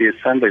come off the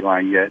assembly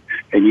line yet,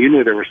 and you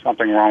knew there was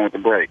something wrong with the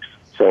brakes.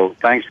 So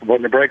thanks for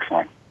putting the brakes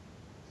on.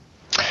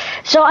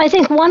 So I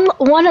think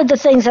one of the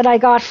things that I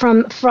got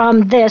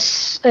from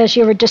this, as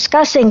you were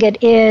discussing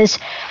it, is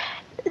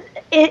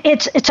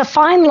it's a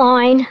fine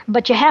line,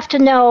 but you have to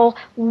know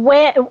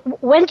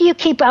when do you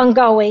keep on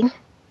going,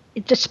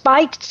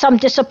 despite some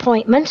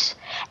disappointments,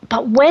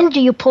 But when do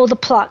you pull the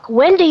plug?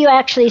 When do you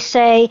actually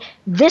say,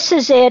 this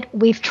is it,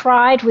 we've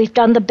tried, we've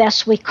done the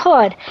best we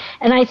could?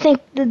 And I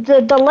think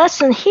the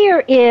lesson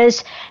here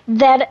is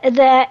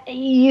that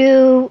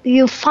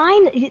you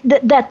find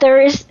that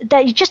there is,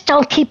 that you just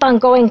don't keep on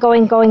going,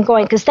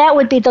 because that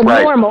would be the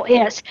normal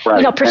is. Right.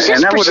 You know,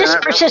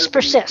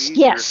 persist.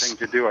 Yes. Thing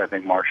to do, I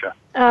think, Marcia.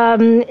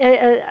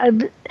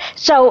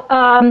 So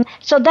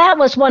that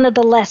was one of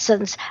the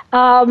lessons.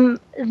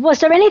 Was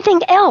there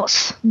anything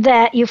else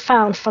that you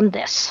found from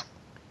this?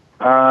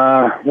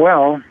 I've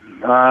learned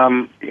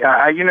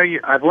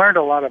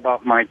a lot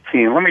about my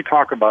team. Let me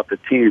talk about the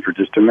team for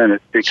just a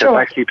minute, because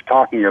I keep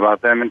talking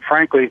about them, and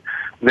frankly,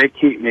 they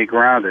keep me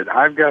grounded.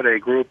 I've got a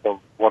group of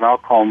what I'll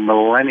call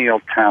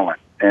millennial talent.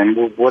 And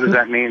what does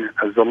that mean?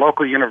 As a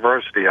local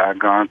university I've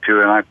gone to,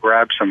 and I've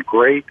grabbed some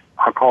great,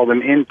 I'll call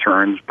them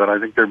interns, but I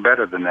think they're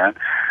better than that.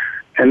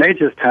 And they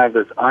just have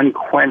this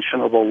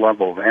unquenchable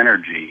level of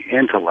energy,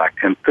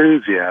 intellect,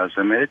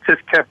 enthusiasm. And it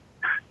just kept,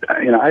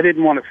 I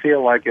didn't want to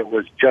feel like it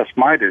was just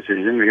my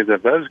decision, because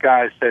if those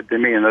guys said to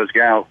me and those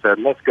gals said,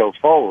 let's go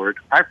forward,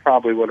 I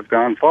probably would have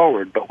gone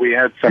forward. But we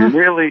had some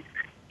really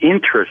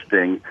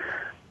interesting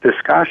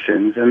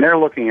discussions, and they're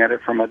looking at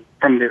it from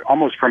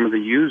the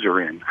user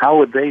end. How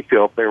would they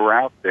feel if they were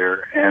out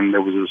there and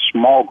there was a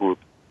small group,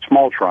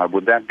 small tribe?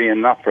 Would that be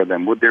enough for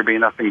them? Would there be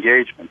enough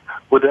engagement?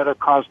 Would that have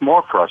caused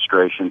more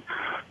frustration?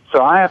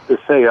 So I have to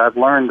say, I've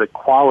learned the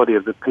quality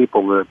of the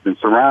people that have been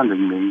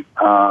surrounding me.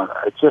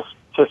 It just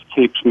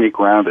keeps me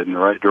grounded in the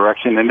right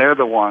direction, and they're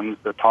the ones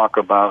that talk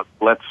about,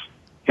 let's,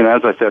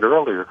 as I said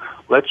earlier,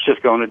 let's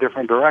just go in a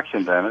different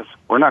direction, Dennis.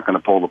 We're not going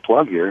to pull the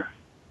plug here.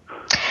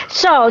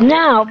 So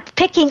now,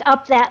 picking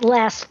up that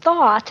last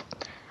thought,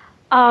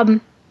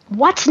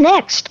 what's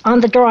next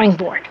on the drawing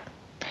board?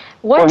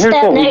 Here's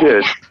what we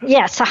did.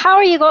 Yeah, so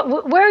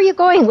where are you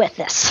going with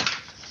this?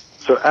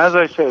 So as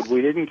I said,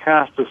 we didn't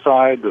cast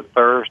aside the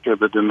thirst or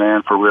the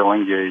demand for real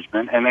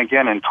engagement. And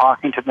again, in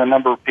talking to the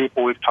number of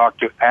people we've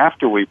talked to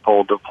after we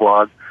pulled the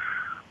plug,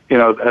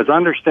 as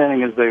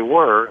understanding as they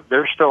were,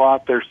 they're still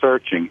out there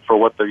searching for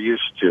what they're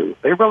used to.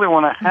 They really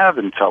want to have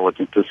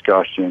intelligent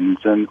discussions,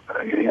 and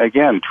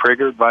again,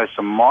 triggered by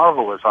some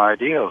marvelous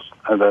ideas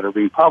that are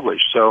being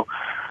published. So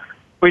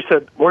we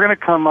said, we're going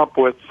to come up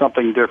with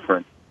something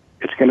different.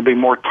 It's going to be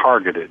more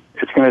targeted.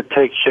 It's going to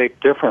take shape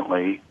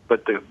differently,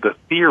 but the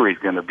theory is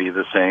going to be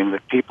the same,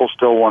 that people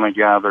still want to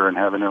gather and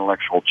have an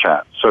intellectual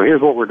chat. So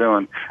here's what we're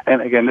doing.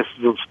 And again, this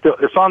is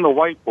it's on the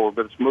whiteboard,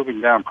 but it's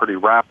moving down pretty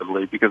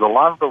rapidly, because a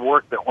lot of the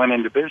work that went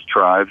into Biz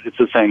Tribes, it's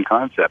the same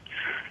concept.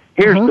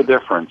 Here's the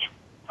difference.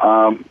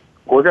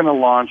 We're going to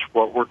launch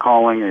what we're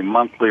calling a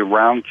monthly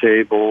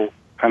roundtable,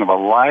 kind of a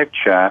live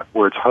chat,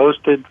 where it's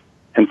hosted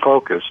and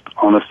focused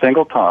on a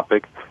single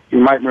topic. You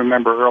might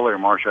remember earlier,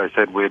 Marcia, I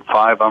said we had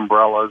 5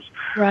 umbrellas.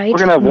 Right. We're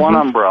going to have one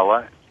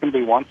umbrella. It's going to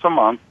be once a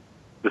month.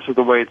 This is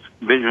the way it's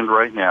visioned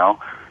right now.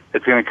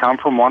 It's going to come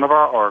from one of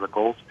our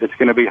articles. It's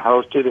going to be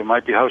hosted. It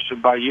might be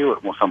hosted by you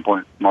at some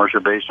point, Marcia,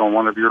 based on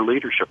one of your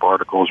leadership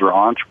articles or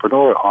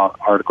entrepreneur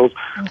articles.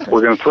 Okay.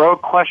 We're going to throw a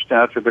question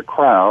out to the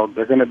crowd.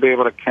 They're going to be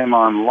able to come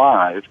on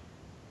live.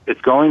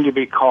 It's going to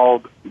be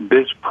called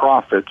Biz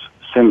Profits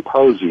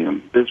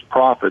Symposium. Biz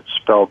Profits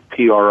spelled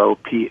Prophets,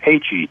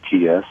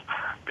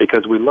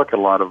 because we look at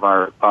a lot of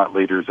our thought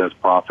leaders as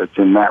prophets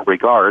in that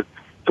regard.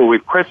 So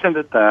we've christened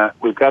it that.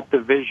 We've got the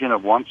vision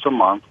of once a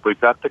month. We've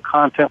got the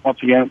content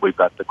once again. We've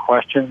got the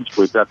questions.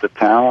 We've got the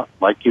talent,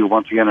 like you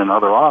once again, and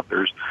other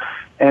authors.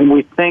 And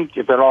we think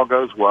if it all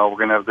goes well, we're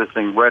going to have this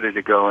thing ready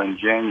to go in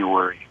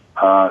January.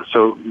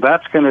 So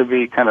that's going to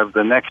be kind of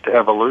the next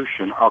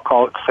evolution. I'll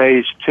call it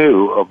phase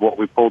 2 of what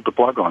we pulled the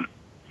plug on.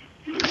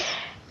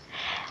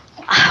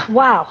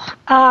 Wow.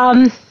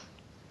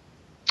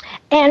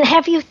 And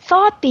have you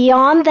thought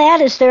beyond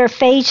that? Is there a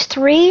phase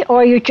 3,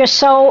 or you're just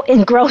so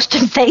engrossed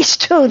in phase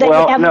 2 that you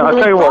haven't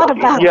really thought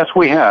about it? Yes,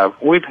 we have.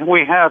 We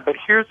have, but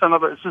here's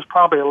another, this is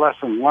probably a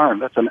lesson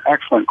learned. That's an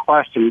excellent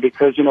question,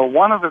 because,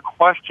 one of the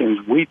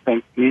questions we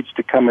think needs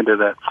to come into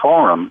that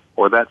forum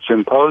or that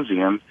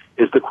symposium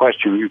is the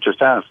question you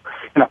just asked.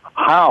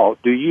 How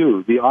do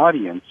you, the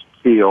audience,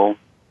 feel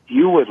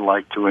you would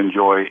like to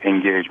enjoy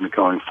engagement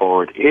going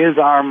forward? Is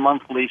our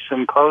monthly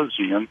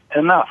symposium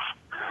enough?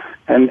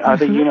 And I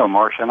think,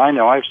 Marcia, and I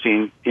know I've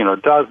seen,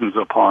 dozens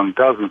upon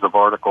dozens of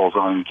articles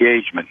on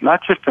engagement,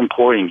 not just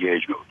employee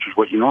engagement, which is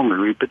what you normally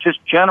read, but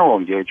just general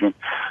engagement.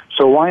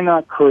 So why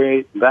not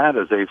create that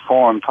as a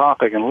forum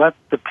topic and let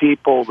the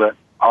people that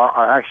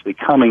are actually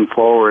coming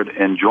forward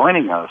and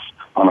joining us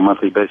on a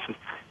monthly basis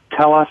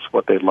tell us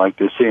what they'd like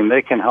to see, and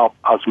they can help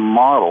us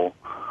model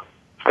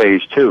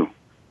phase 2.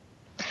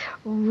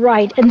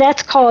 Right, and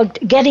that's called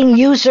getting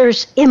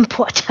users'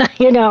 input,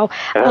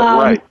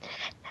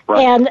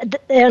 Right.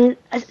 And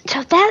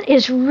so that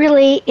is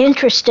really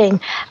interesting.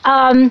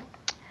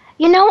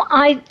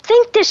 I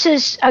think this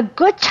is a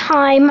good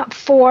time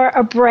for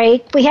a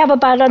break. We have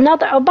about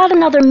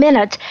another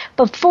minute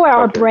before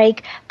our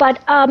break.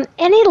 But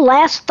any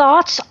last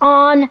thoughts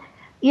on,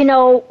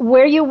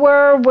 where you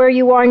were, where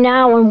you are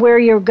now, and where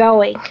you're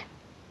going?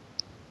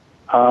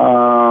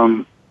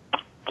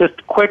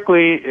 just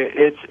quickly,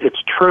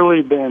 it's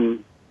truly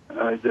been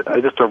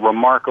just a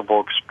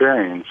remarkable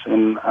experience,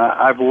 and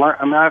I've learned.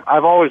 I mean,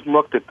 I've always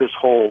looked at this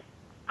whole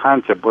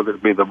concept, whether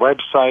it be the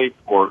website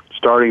or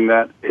starting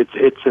that.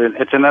 It's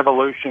an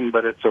evolution,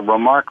 but it's a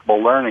remarkable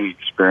learning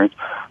experience.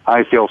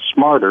 I feel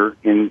smarter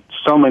in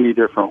so many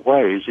different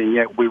ways, and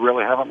yet we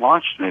really haven't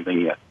launched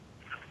anything yet.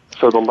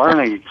 So the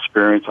learning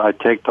experience I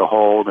take to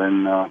hold,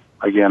 and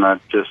again, I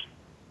just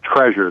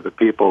treasure the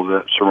people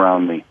that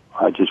surround me.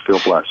 I just feel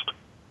blessed.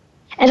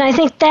 And I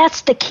think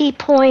that's the key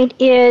point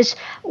is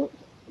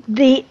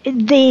the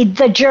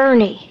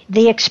journey,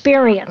 the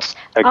experience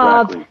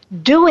of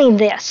doing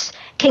this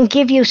can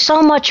give you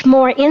so much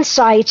more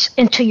insights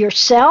into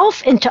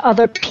yourself, into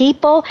other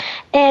people,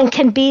 and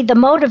can be the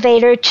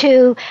motivator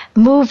to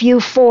move you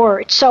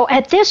forward. So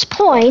at this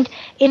point,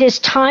 it is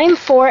time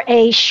for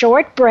a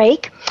short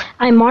break.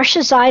 I'm Marcia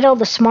Zeidel,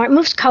 the Smart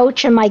Moves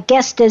coach, and my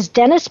guest is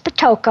Dennis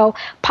Patoco,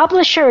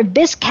 publisher of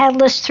Biz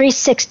Catalyst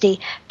 360,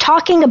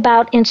 talking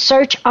about In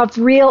Search of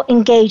Real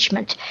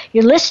Engagement.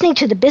 You're listening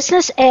to The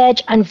Business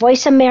Edge on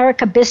Voice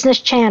America Business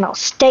Channel.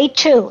 Stay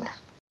tuned.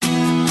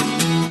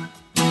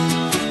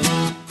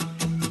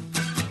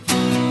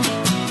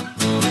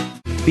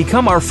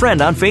 Become our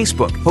friend on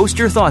Facebook. Post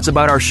your thoughts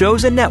about our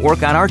shows and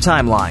network on our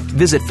timeline.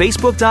 Visit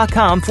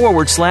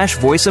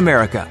Facebook.com/Voice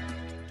America.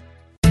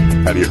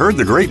 Have you heard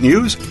the great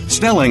news?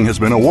 Snelling has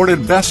been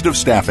awarded Best of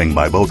Staffing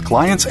by both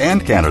clients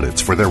and candidates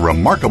for their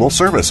remarkable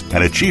service,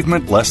 an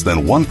achievement less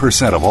than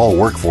 1% of all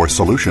workforce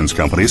solutions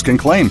companies can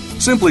claim.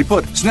 Simply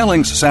put,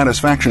 Snelling's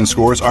satisfaction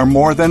scores are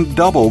more than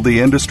double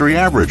the industry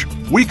average.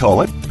 We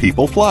call it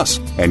People Plus,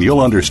 and you'll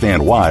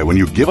understand why when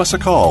you give us a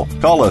call.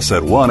 Call us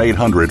at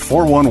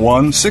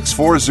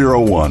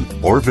 1-800-411-6401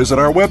 or visit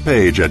our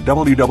webpage at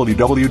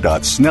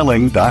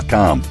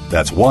www.snelling.com.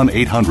 That's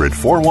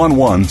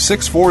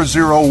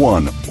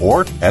 1-800-411-6401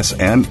 or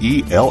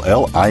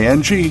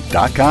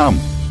SNELLING.com.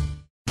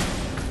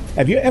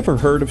 Have you ever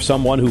heard of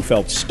someone who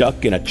felt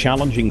stuck in a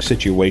challenging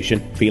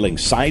situation, feeling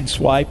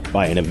sideswiped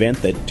by an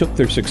event that took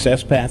their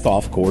success path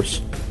off course?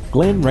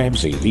 Glenn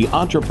Ramsey, the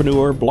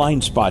entrepreneur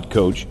blind spot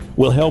coach,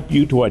 will help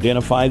you to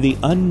identify the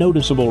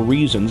unnoticeable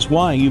reasons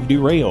why you've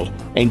derailed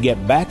and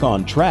get back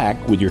on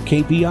track with your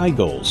KPI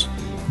goals.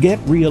 Get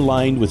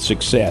realigned with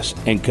success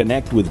and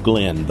connect with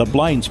Glenn, the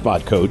blind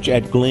spot coach,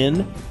 at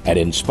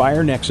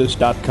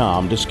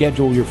Glenn@InspireNexus.com to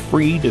schedule your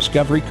free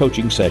discovery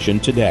coaching session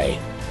today.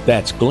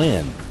 That's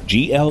Glenn,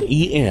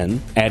 Glen,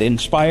 at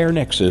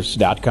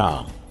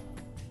InspireNexus.com.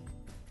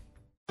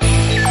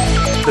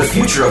 The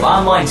future of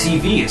online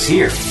TV is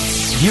here.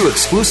 View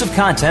exclusive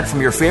content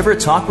from your favorite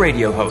talk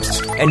radio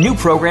hosts and new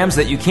programs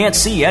that you can't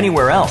see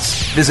anywhere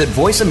else. Visit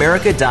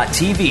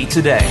voiceamerica.tv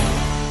today.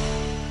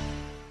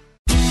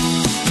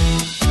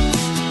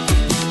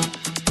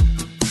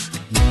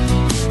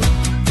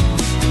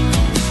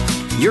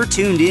 You're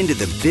tuned in to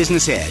The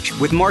Business Edge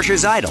with Marcia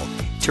Zeidel.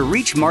 To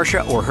reach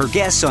Marcia or her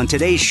guests on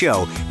today's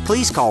show,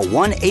 please call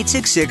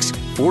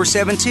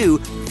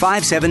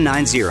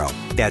 1-866-472-5790.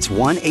 That's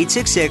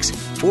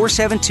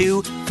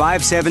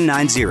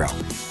 1-866-472-5790.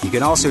 You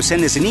can also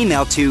send us an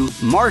email to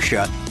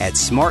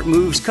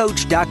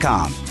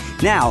marcia@smartmovescoach.com.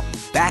 Now,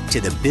 back to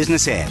The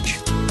Business Edge.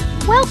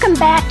 Welcome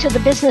back to The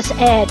Business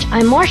Edge.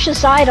 I'm Marcia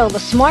Zeidel, the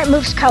Smart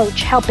Moves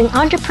coach, helping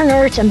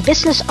entrepreneurs and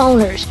business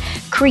owners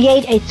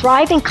create a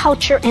thriving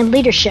culture and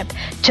leadership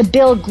to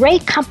build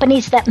great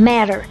companies that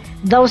matter,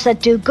 those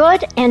that do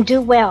good and do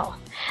well.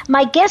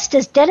 My guest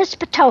is Dennis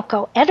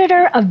Patoco,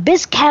 editor of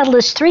Biz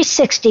Catalyst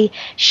 360,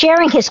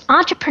 sharing his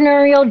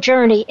entrepreneurial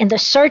journey in the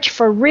search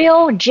for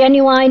real,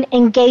 genuine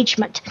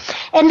engagement.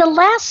 In the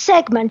last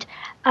segment,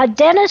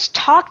 Dennis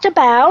talked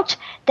about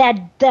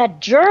that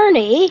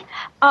journey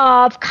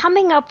of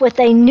coming up with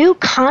a new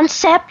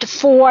concept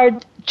to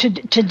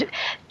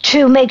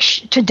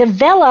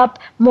develop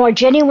more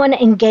genuine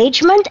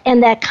engagement,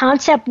 and that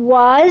concept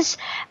was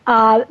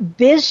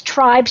Biz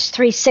Tribes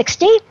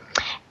 360.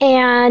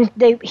 And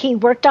he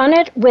worked on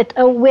it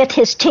with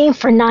his team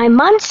for 9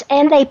 months,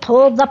 and they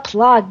pulled the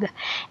plug.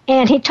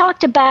 And he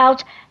talked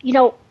about,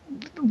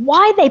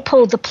 why they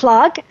pulled the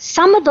plug,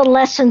 some of the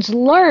lessons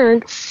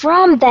learned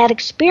from that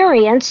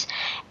experience,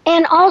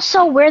 and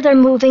also where they're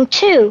moving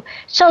to.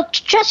 So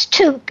just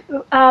to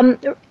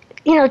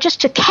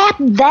cap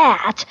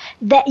the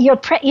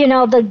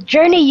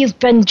journey you've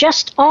been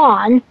just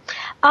on,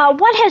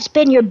 what has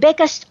been your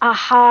biggest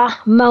aha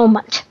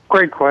moment?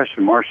 Great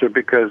question, Marcia,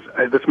 because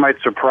this might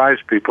surprise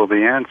people,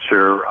 the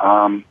answer.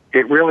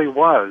 It really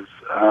was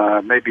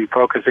maybe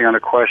focusing on a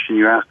question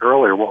you asked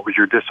earlier, what was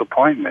your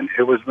disappointment?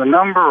 It was the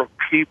number of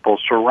people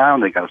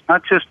surrounding us,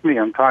 not just me,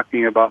 I'm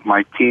talking about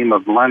my team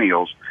of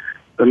millennials,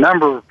 the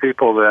number of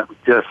people that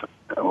just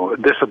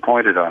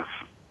disappointed us.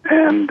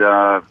 And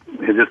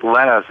it just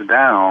let us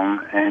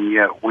down, and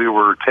yet we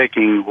were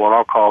taking what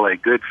I'll call a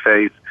good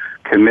faith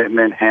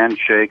commitment,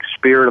 handshake,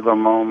 spirit of the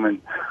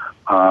moment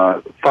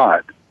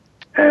thought,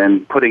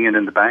 and putting it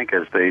in the bank,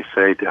 as they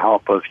say, to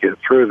help us get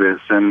through this.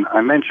 And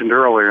I mentioned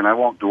earlier, and I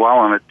won't dwell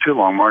on it too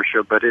long,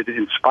 Marcia, but it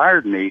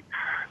inspired me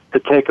to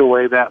take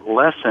away that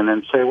lesson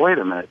and say, wait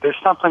a minute, there's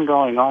something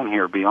going on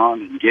here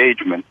beyond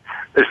engagement.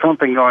 There's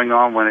something going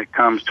on when it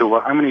comes to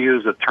what I'm going to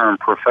use the term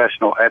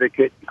professional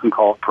etiquette. You can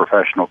call it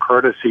professional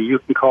courtesy. You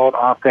can call it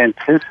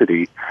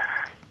authenticity.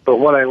 But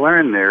what I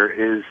learned there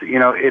is,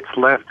 it's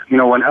left,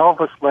 when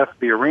Elvis left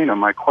the arena,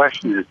 my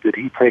question is, did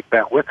he take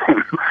that with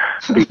him?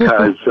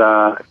 Because,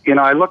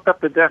 I looked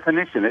up the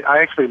definition. I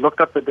actually looked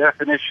up the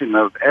definition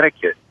of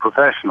etiquette,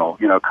 professional,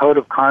 code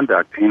of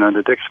conduct,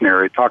 the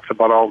dictionary. It talks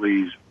about all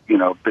these,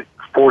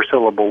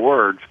 4-syllable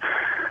words.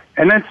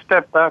 And then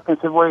stepped back and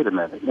said, wait a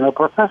minute,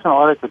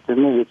 professional etiquette to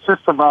me, it's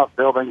just about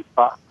building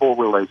thoughtful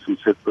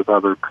relationships with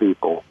other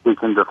people. We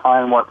can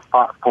define what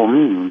thoughtful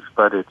means,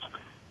 but it's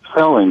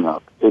showing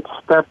up, it's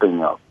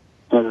stepping up,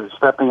 it's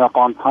stepping up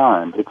on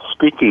time, it's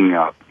speaking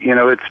up,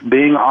 it's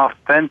being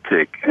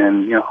authentic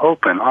and,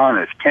 open,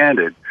 honest,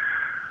 candid,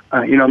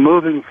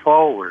 moving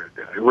forward,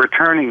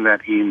 returning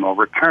that email,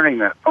 returning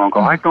that phone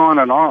call. I go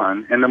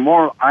on, and the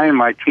more I and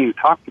my team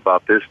talked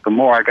about this, the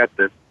more I got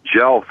the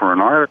gel for an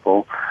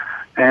article,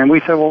 and we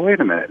said, well, wait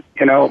a minute,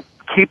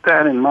 keep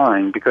that in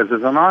mind, because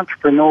as an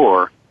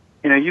entrepreneur,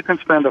 you can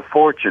spend a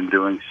fortune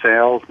doing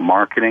sales,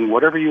 marketing,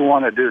 whatever you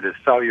want to do to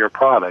sell your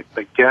product.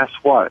 But guess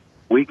what?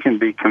 We can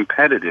be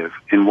competitive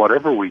in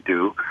whatever we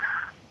do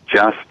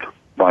just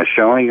by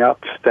showing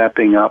up,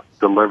 stepping up,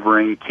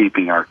 delivering,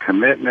 keeping our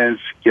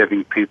commitments,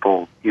 giving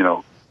people,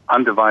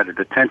 undivided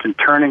attention,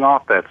 turning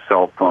off that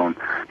cell phone,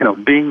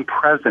 being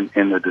present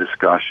in the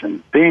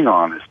discussion, being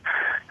honest.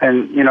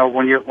 And,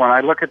 when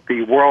I look at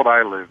the world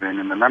I live in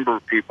and the number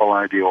of people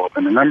I deal with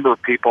and the number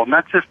of people,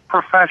 not just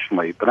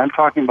professionally, but I'm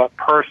talking about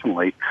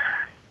personally,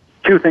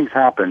 two things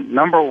happen.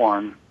 Number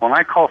one, when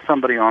I call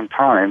somebody on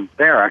time,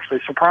 they're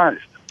actually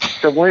surprised.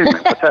 So wait a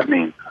minute, what's that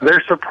mean?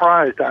 They're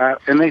surprised,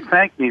 and they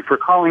thank me for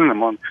calling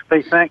them on.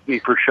 They thank me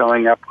for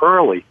showing up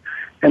early.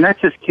 And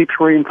that just keeps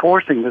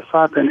reinforcing the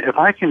thought that if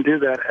I can do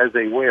that as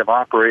a way of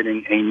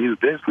operating a new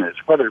business,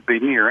 whether it be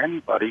me or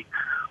anybody,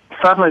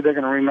 suddenly they're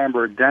going to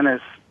remember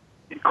Dennis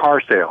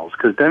car sales,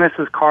 because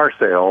Dennis's car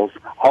sales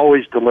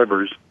always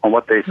delivers on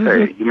what they say.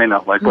 Mm-hmm. You may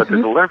not like what they're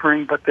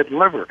delivering, but they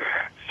deliver.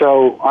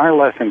 So our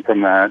lesson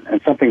from that, and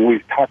something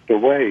we've tucked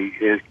away,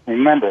 is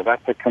remember,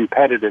 that's a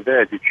competitive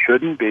edge. It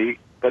shouldn't be,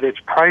 but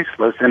it's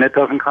priceless, and it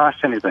doesn't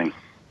cost anything.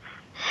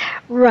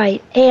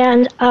 Right.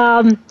 And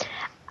I'm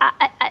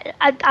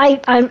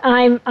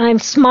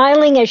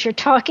smiling as you're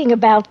talking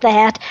about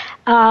that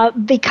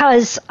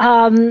because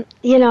the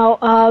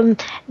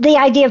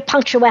idea of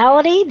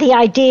punctuality, the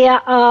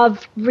idea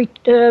of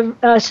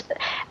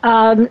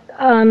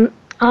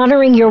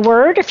honoring your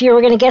word. If you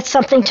were going to get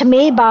something to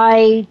me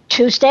by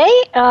Tuesday,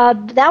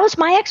 that was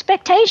my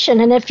expectation.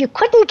 And if you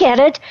couldn't get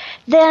it,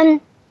 then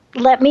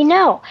let me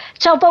know.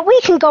 So, but we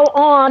can go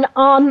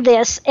on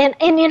this, and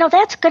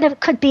that's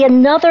could be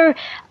another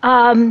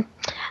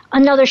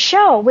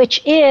show,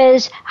 which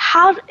is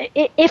how,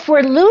 if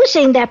we're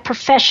losing that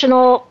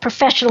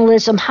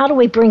professionalism, how do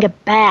we bring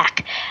it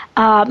back?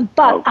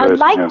 I'd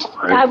like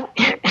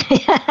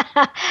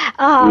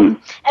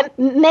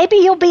maybe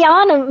you'll be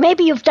on, and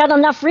maybe you've done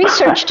enough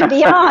research to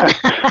be on.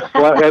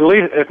 Well, at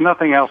least, if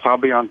nothing else, I'll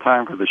be on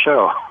time for the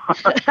show.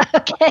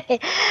 Okay.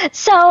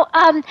 So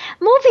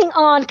moving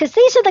on, because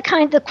these are the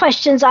kind of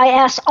questions I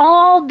ask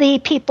all the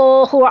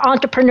people who are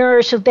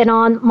entrepreneurs who've been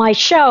on my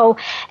show.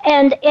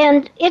 And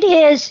it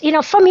is,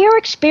 from your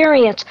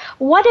experience,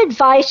 what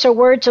advice or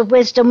words of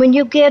wisdom would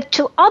you give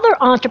to other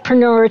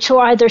entrepreneurs who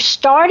are either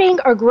starting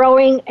or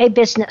growing a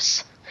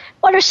business?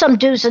 What are some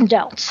do's and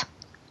don'ts?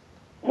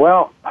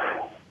 Well,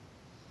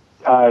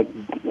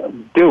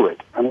 do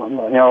it. I'm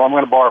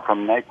going to borrow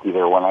from Nike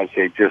there when I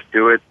say just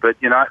do it. But,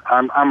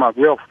 I'm a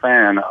real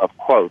fan of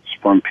quotes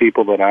from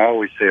people that I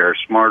always say are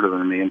smarter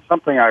than me. And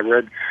something I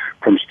read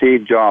from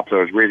Steve Jobs, I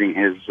was reading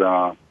his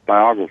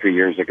biography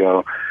years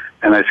ago,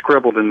 and I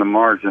scribbled in the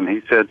margin.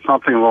 He said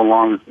something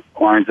along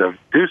the lines of,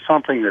 do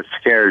something that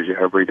scares you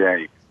every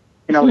day.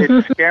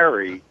 It's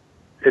scary.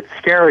 It's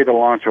scary to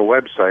launch a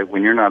website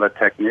when you're not a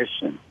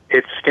technician.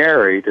 It's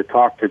scary to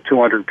talk to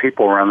 200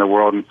 people around the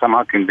world and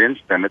somehow convince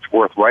them it's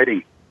worth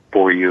writing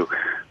for you.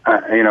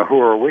 Who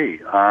are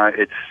we?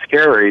 It's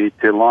scary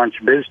to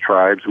launch biz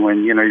tribes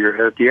when,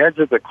 you're at the edge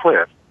of the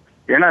cliff.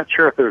 You're not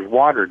sure if there's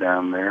water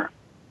down there.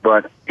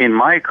 But in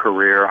my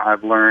career,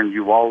 I've learned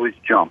you always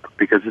jump,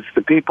 because it's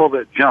the people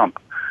that jump.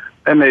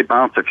 Then they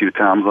bounce a few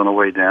times on the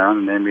way down,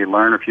 and they may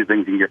learn a few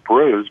things and get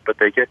bruised, but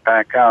they get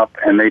back up,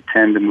 and they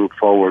tend to move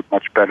forward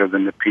much better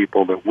than the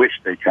people that wish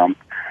they jumped.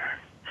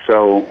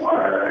 So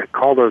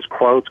call those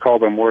quotes, call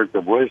them words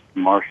of wisdom,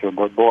 Marsha,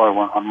 but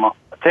boy,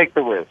 take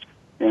the risk.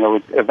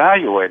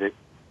 Evaluate it.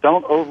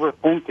 Don't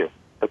overthink it,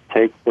 but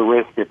take the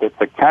risk. If it's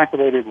a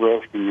calculated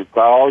risk and you've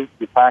got all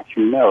the facts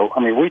we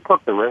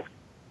took the risk.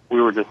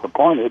 We were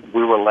disappointed.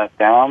 We were let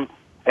down.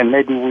 And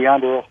maybe we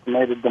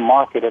underestimated the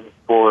market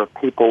for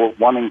people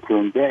wanting to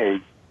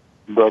engage.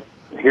 But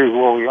here's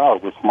where we are.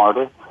 We're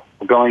smarter.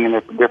 We're going in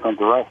a different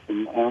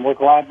direction. And we're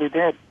glad we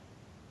did.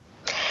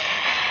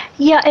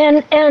 Yeah,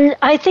 and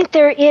I think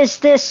there is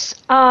this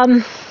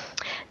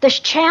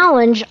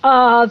challenge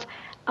of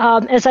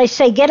as I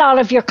say, get out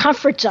of your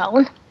comfort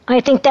zone. I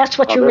think that's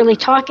what you're really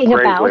talking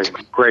about.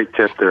 Great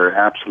tip there,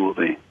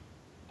 absolutely.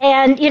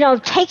 And,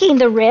 taking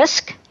the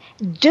risk,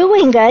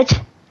 doing it,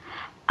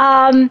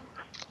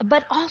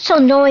 but also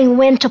knowing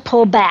when to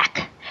pull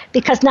back.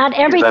 Because not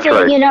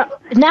everything,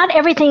 not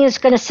everything is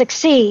going to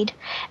succeed.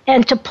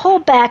 And to pull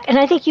back, and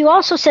I think you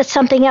also said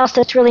something else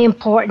that's really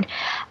important.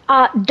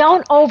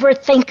 Don't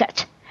overthink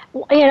it.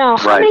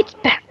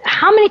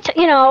 How many,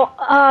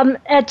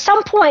 at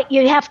some point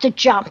you have to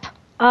jump.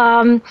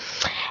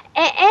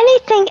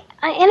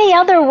 Any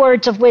other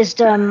words of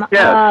wisdom?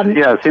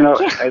 Yes.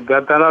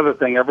 That other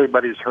thing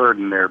everybody's heard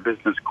in their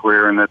business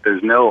career, and that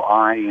there's no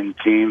I in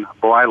team.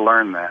 Boy, I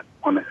learned that.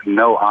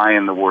 No I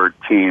in the word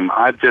team.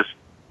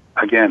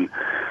 Again,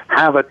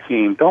 have a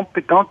team. Don't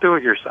do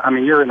it yourself. I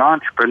mean, you're an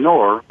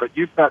entrepreneur, but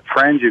you've got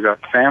friends, you've got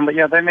family.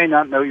 Yeah, they may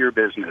not know your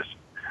business,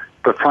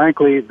 but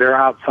frankly, they're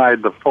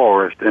outside the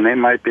forest, and they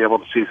might be able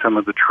to see some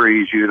of the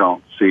trees you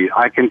don't see.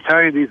 I can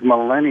tell you these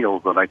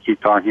millennials that I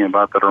keep talking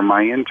about that are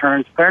my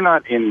interns, they're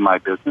not in my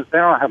business. They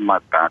don't have my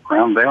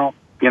background. They don't,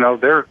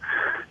 they're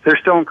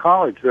still in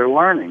college. They're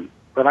learning.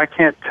 But I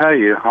can't tell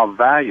you how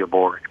valuable,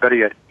 or better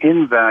yet,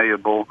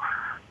 invaluable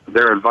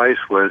their advice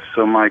was.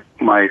 So my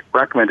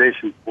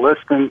recommendation,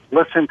 listen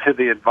to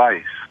the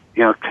advice.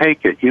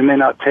 Take it. You may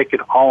not take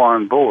it all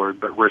on board,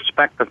 but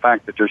respect the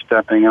fact that you're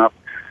stepping up,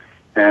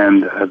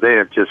 and they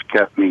have just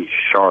kept me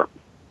sharp.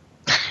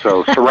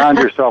 So surround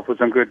yourself with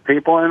some good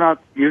people, and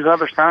use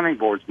other sounding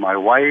boards. My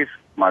wife,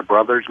 my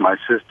brothers, my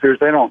sisters,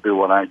 they don't do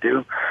what I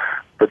do,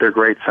 but they're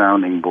great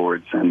sounding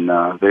boards, and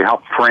they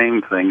help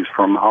frame things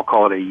from, I'll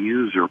call it a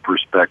user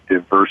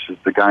perspective versus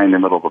the guy in the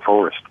middle of the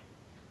forest.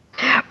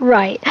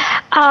 Right.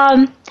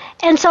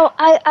 And so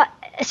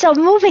so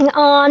moving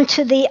on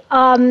to the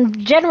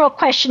general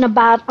question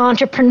about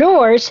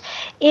entrepreneurs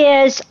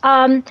is,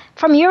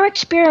 from your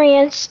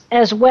experience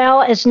as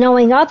well as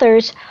knowing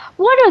others,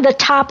 what are the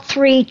top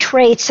 3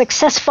 traits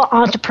successful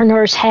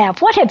entrepreneurs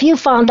have? What have you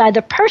found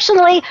either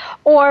personally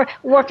or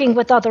working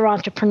with other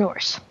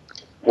entrepreneurs?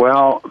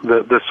 Well,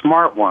 the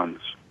smart ones,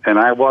 and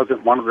I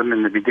wasn't one of them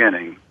in the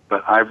beginning,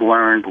 but I've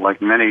learned,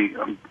 like many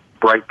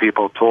bright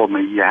people told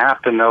me, you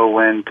have to know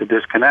when to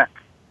disconnect.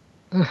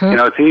 Mm-hmm.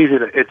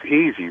 It's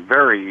easy,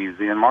 very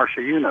easy. And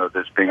Marcia, you know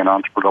this, being an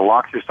entrepreneur,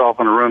 lock yourself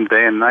in a room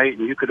day and night,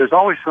 and there's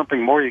always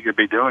something more you could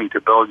be doing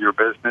to build your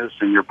business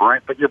and your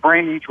brain. But your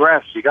brain needs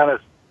rest. You got to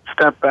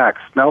step back,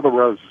 smell the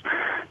roses,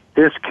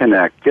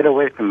 disconnect, get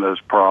away from those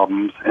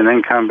problems, and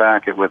then come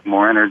back with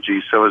more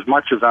energy. So as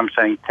much as I'm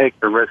saying, take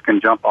the risk and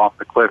jump off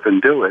the cliff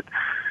and do it,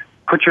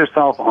 put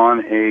yourself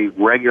on a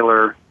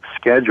regular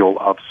schedule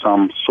of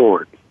some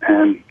sort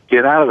and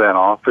get out of that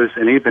office.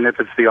 And even if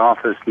it's the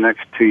office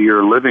next to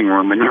your living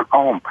room in your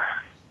home,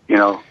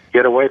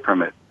 get away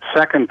from it.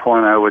 Second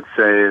point I would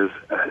say is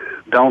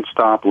don't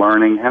stop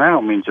learning. And I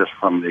don't mean just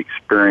from the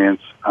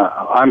experience.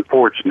 I'm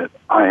fortunate.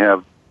 I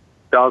have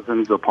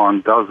dozens upon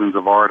dozens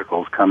of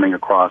articles coming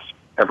across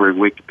every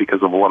week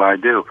because of what I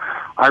do.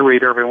 I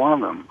read every one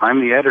of them.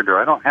 I'm the editor.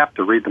 I don't have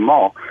to read them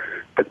all,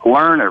 but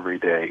learn every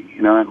day.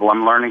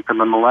 I'm learning from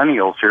the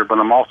millennials here, but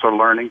I'm also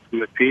learning from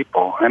the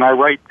people. And I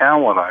write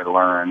down what I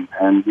learn,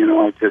 and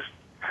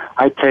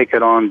I take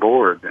it on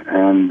board.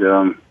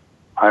 And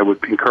I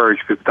would encourage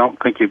people, don't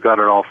think you've got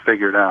it all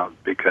figured out,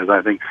 because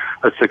I think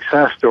a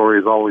success story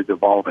is always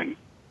evolving.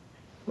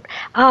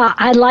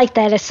 I like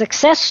that. A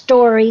success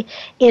story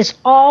is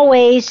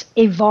always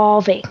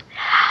evolving.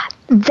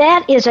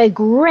 That is a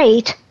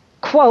great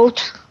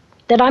quote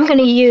that I'm going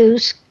to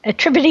use,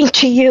 attributing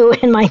to you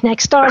in my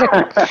next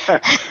article.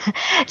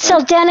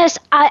 So, Dennis,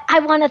 I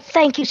want to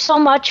thank you so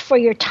much for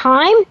your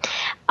time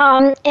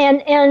and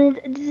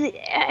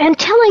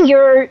telling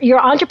your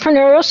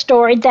entrepreneurial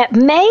story that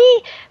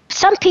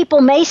some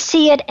people may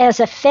see it as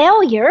a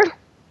failure,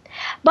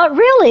 but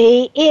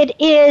really it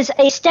is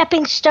a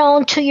stepping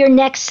stone to your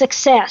next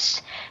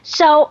success.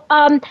 So,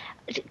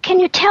 can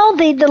you tell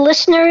the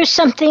listeners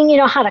something,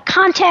 how to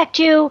contact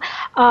you,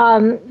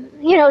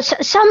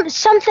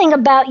 something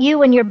about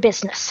you and your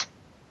business?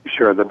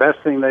 Sure. The best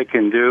thing they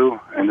can do,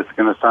 and it's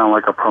going to sound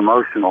like a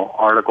promotional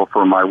article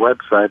for my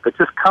website, but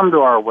just come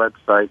to our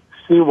website,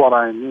 see what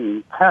I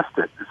mean, test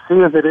it, see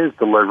if it is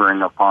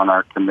delivering upon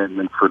our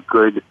commitment for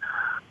good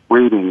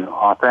reading,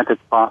 authentic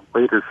thought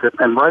leadership,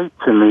 and write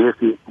to me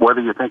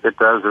whether you think it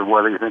does or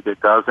whether you think it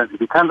doesn't.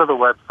 If you come to the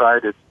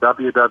website, it's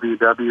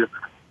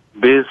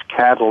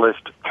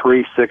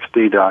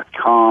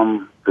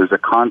www.bizcatalyst360.com. There's a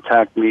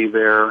contact me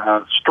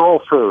there.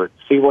 Stroll through it,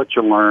 see what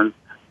you learn.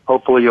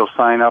 Hopefully you'll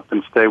sign up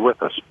and stay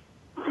with us.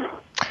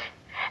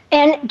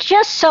 And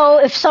just so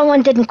if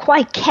someone didn't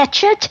quite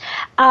catch it,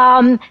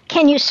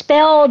 can you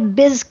spell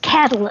Biz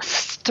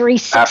Catalyst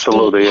 360?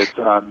 Absolutely. It's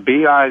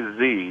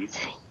B-I-Z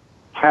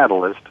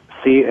Catalyst,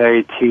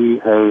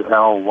 C-A-T-A-L-Y-S-T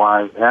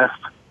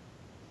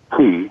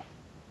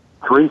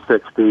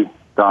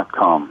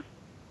 360.com.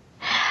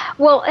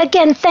 Well,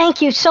 again,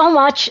 thank you so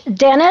much,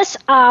 Dennis.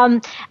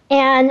 And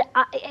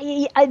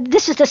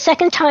this is the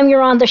second time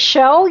you're on the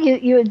show.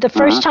 The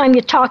first time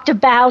you talked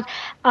about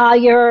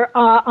your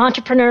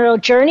entrepreneurial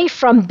journey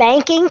from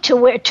banking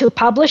to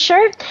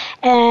publisher,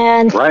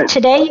 and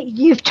today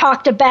you've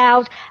talked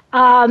about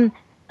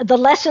the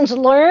lessons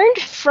learned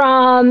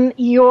from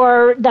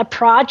the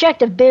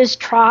project of Biz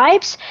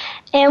Tribes.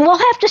 And we'll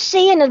have to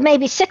see in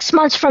maybe 6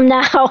 months from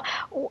now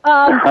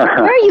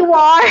where you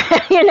are,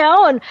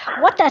 and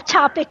what that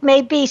topic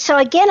may be. So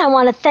again, I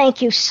want to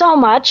thank you so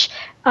much.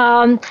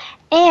 And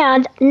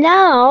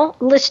now,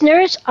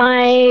 listeners,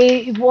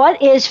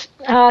 what is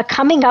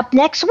coming up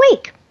next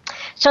week?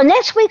 So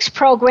next week's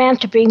program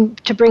to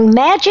bring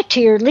magic to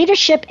your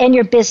leadership and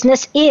your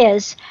business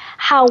is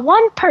how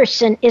one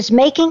person is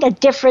making a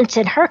difference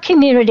in her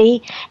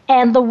community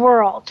and the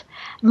world.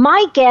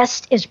 My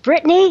guest is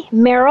Brittany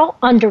Merrill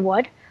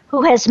Underwood,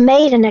 who has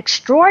made an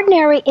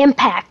extraordinary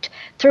impact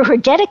through her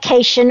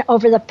dedication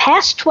over the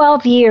past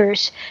 12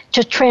 years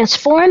to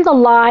transform the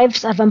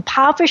lives of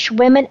impoverished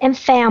women and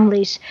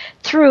families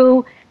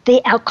through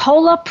the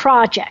Alcola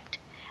Project.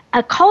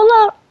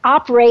 Alcola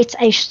operates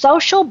a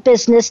social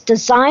business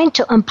designed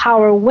to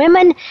empower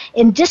women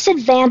in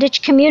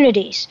disadvantaged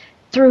communities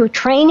through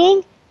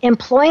training,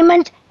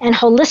 employment, and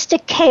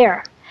holistic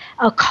care.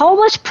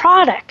 Alcola's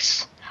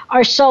products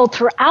are sold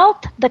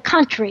throughout the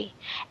country,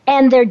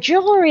 and their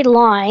jewelry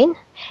line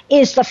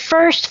is the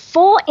first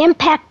full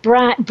impact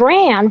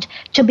brand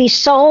to be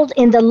sold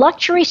in the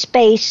luxury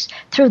space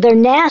through their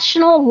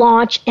national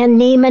launch in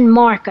Neiman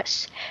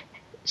Marcus.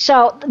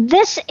 So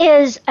this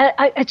is,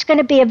 it's going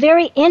to be a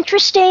very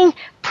interesting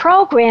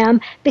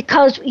program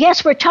because,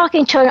 yes, we're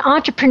talking to an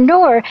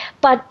entrepreneur,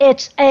 but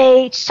it's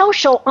a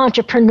social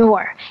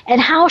entrepreneur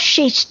and how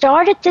she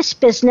started this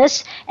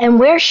business and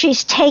where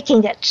she's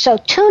taking it. So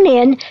tune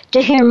in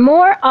to hear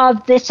more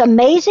of this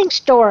amazing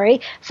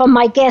story from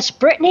my guest,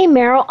 Brittany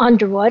Merrill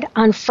Underwood,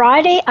 on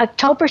Friday,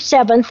 October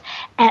 7th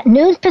at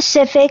noon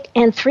Pacific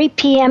and 3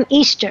 p.m.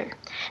 Eastern.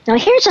 Now,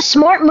 here's a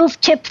smart move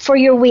tip for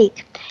your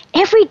week.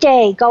 Every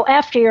day, go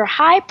after your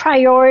high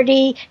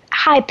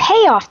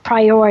payoff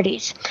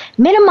priorities.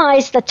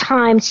 Minimize the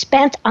time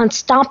spent on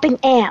stomping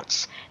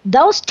ants.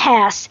 Those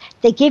tasks,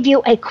 they give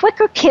you a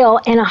quicker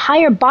kill and a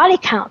higher body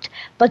count,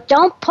 but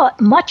don't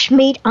put much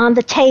meat on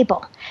the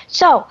table.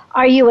 So,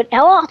 are you an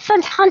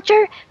elephant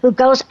hunter who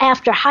goes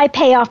after high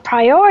payoff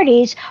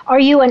priorities, or are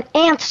you an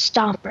ant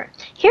stomper?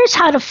 Here's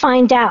how to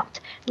find out.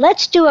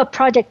 Let's do a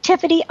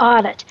productivity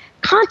audit.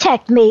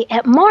 Contact me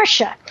at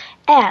Marcia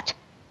at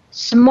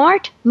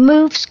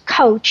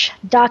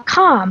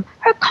smartmovescoach.com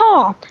or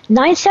call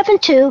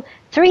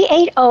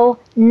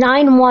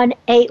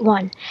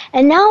 972-380-9181.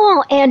 And now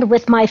I'll end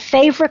with my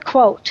favorite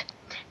quote.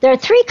 There are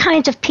three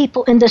kinds of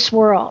people in this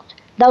world: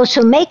 those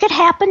who make it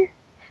happen,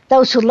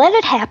 those who let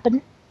it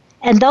happen,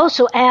 and those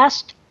who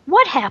asked,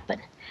 what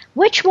happened?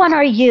 Which one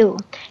are you?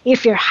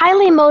 If you're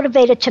highly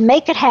motivated to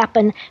make it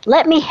happen,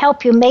 let me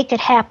help you make it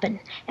happen.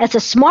 As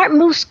a Smart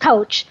Moves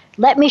coach,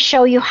 let me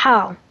show you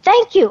how.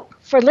 Thank you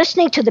for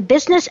listening to The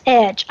Business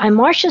Edge. I'm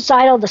Marcia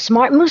Zeidel, the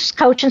Smart Moves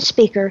coach and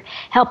speaker,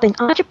 helping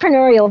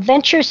entrepreneurial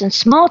ventures and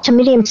small to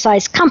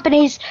medium-sized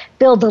companies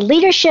build the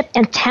leadership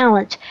and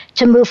talent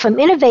to move from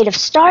innovative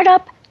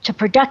startup to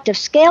productive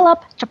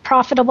scale-up to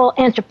profitable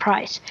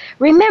enterprise.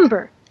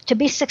 Remember, to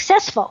be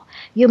successful,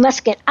 you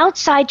must get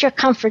outside your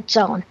comfort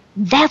zone.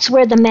 That's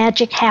where the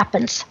magic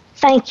happens.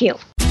 Thank you.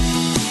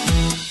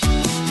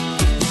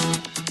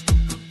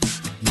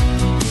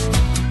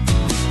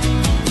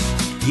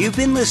 You've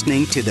been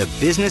listening to The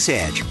Business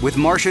Edge with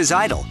Marcia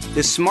Zeidel,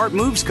 the Smart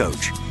Moves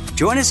Coach.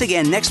 Join us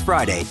again next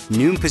Friday,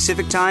 noon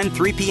Pacific Time,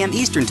 3 p.m.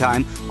 Eastern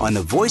Time on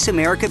the Voice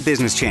America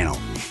Business Channel.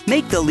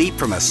 Make the leap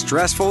from a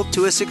stressful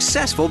to a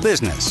successful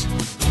business.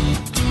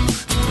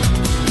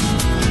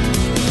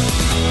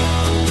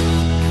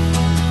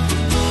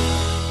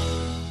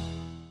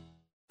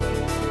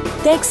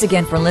 Thanks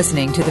again for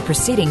listening to the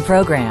preceding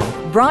program,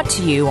 brought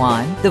to you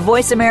on the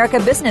Voice America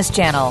Business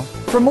Channel.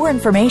 For more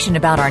information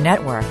about our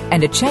network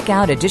and to check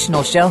out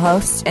additional show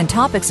hosts and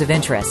topics of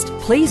interest,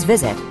 please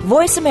visit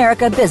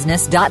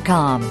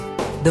voiceamericabusiness.com.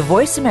 The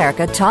Voice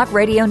America Talk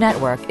Radio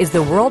Network is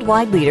the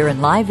worldwide leader in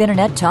live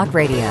Internet talk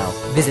radio.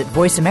 Visit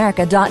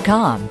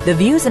voiceamerica.com. The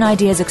views and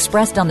ideas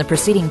expressed on the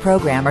preceding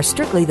program are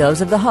strictly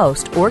those of the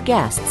host or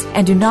guests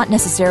and do not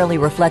necessarily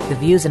reflect the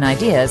views and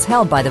ideas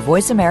held by the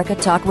Voice America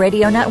Talk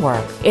Radio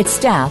Network, its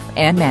staff,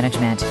 and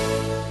management.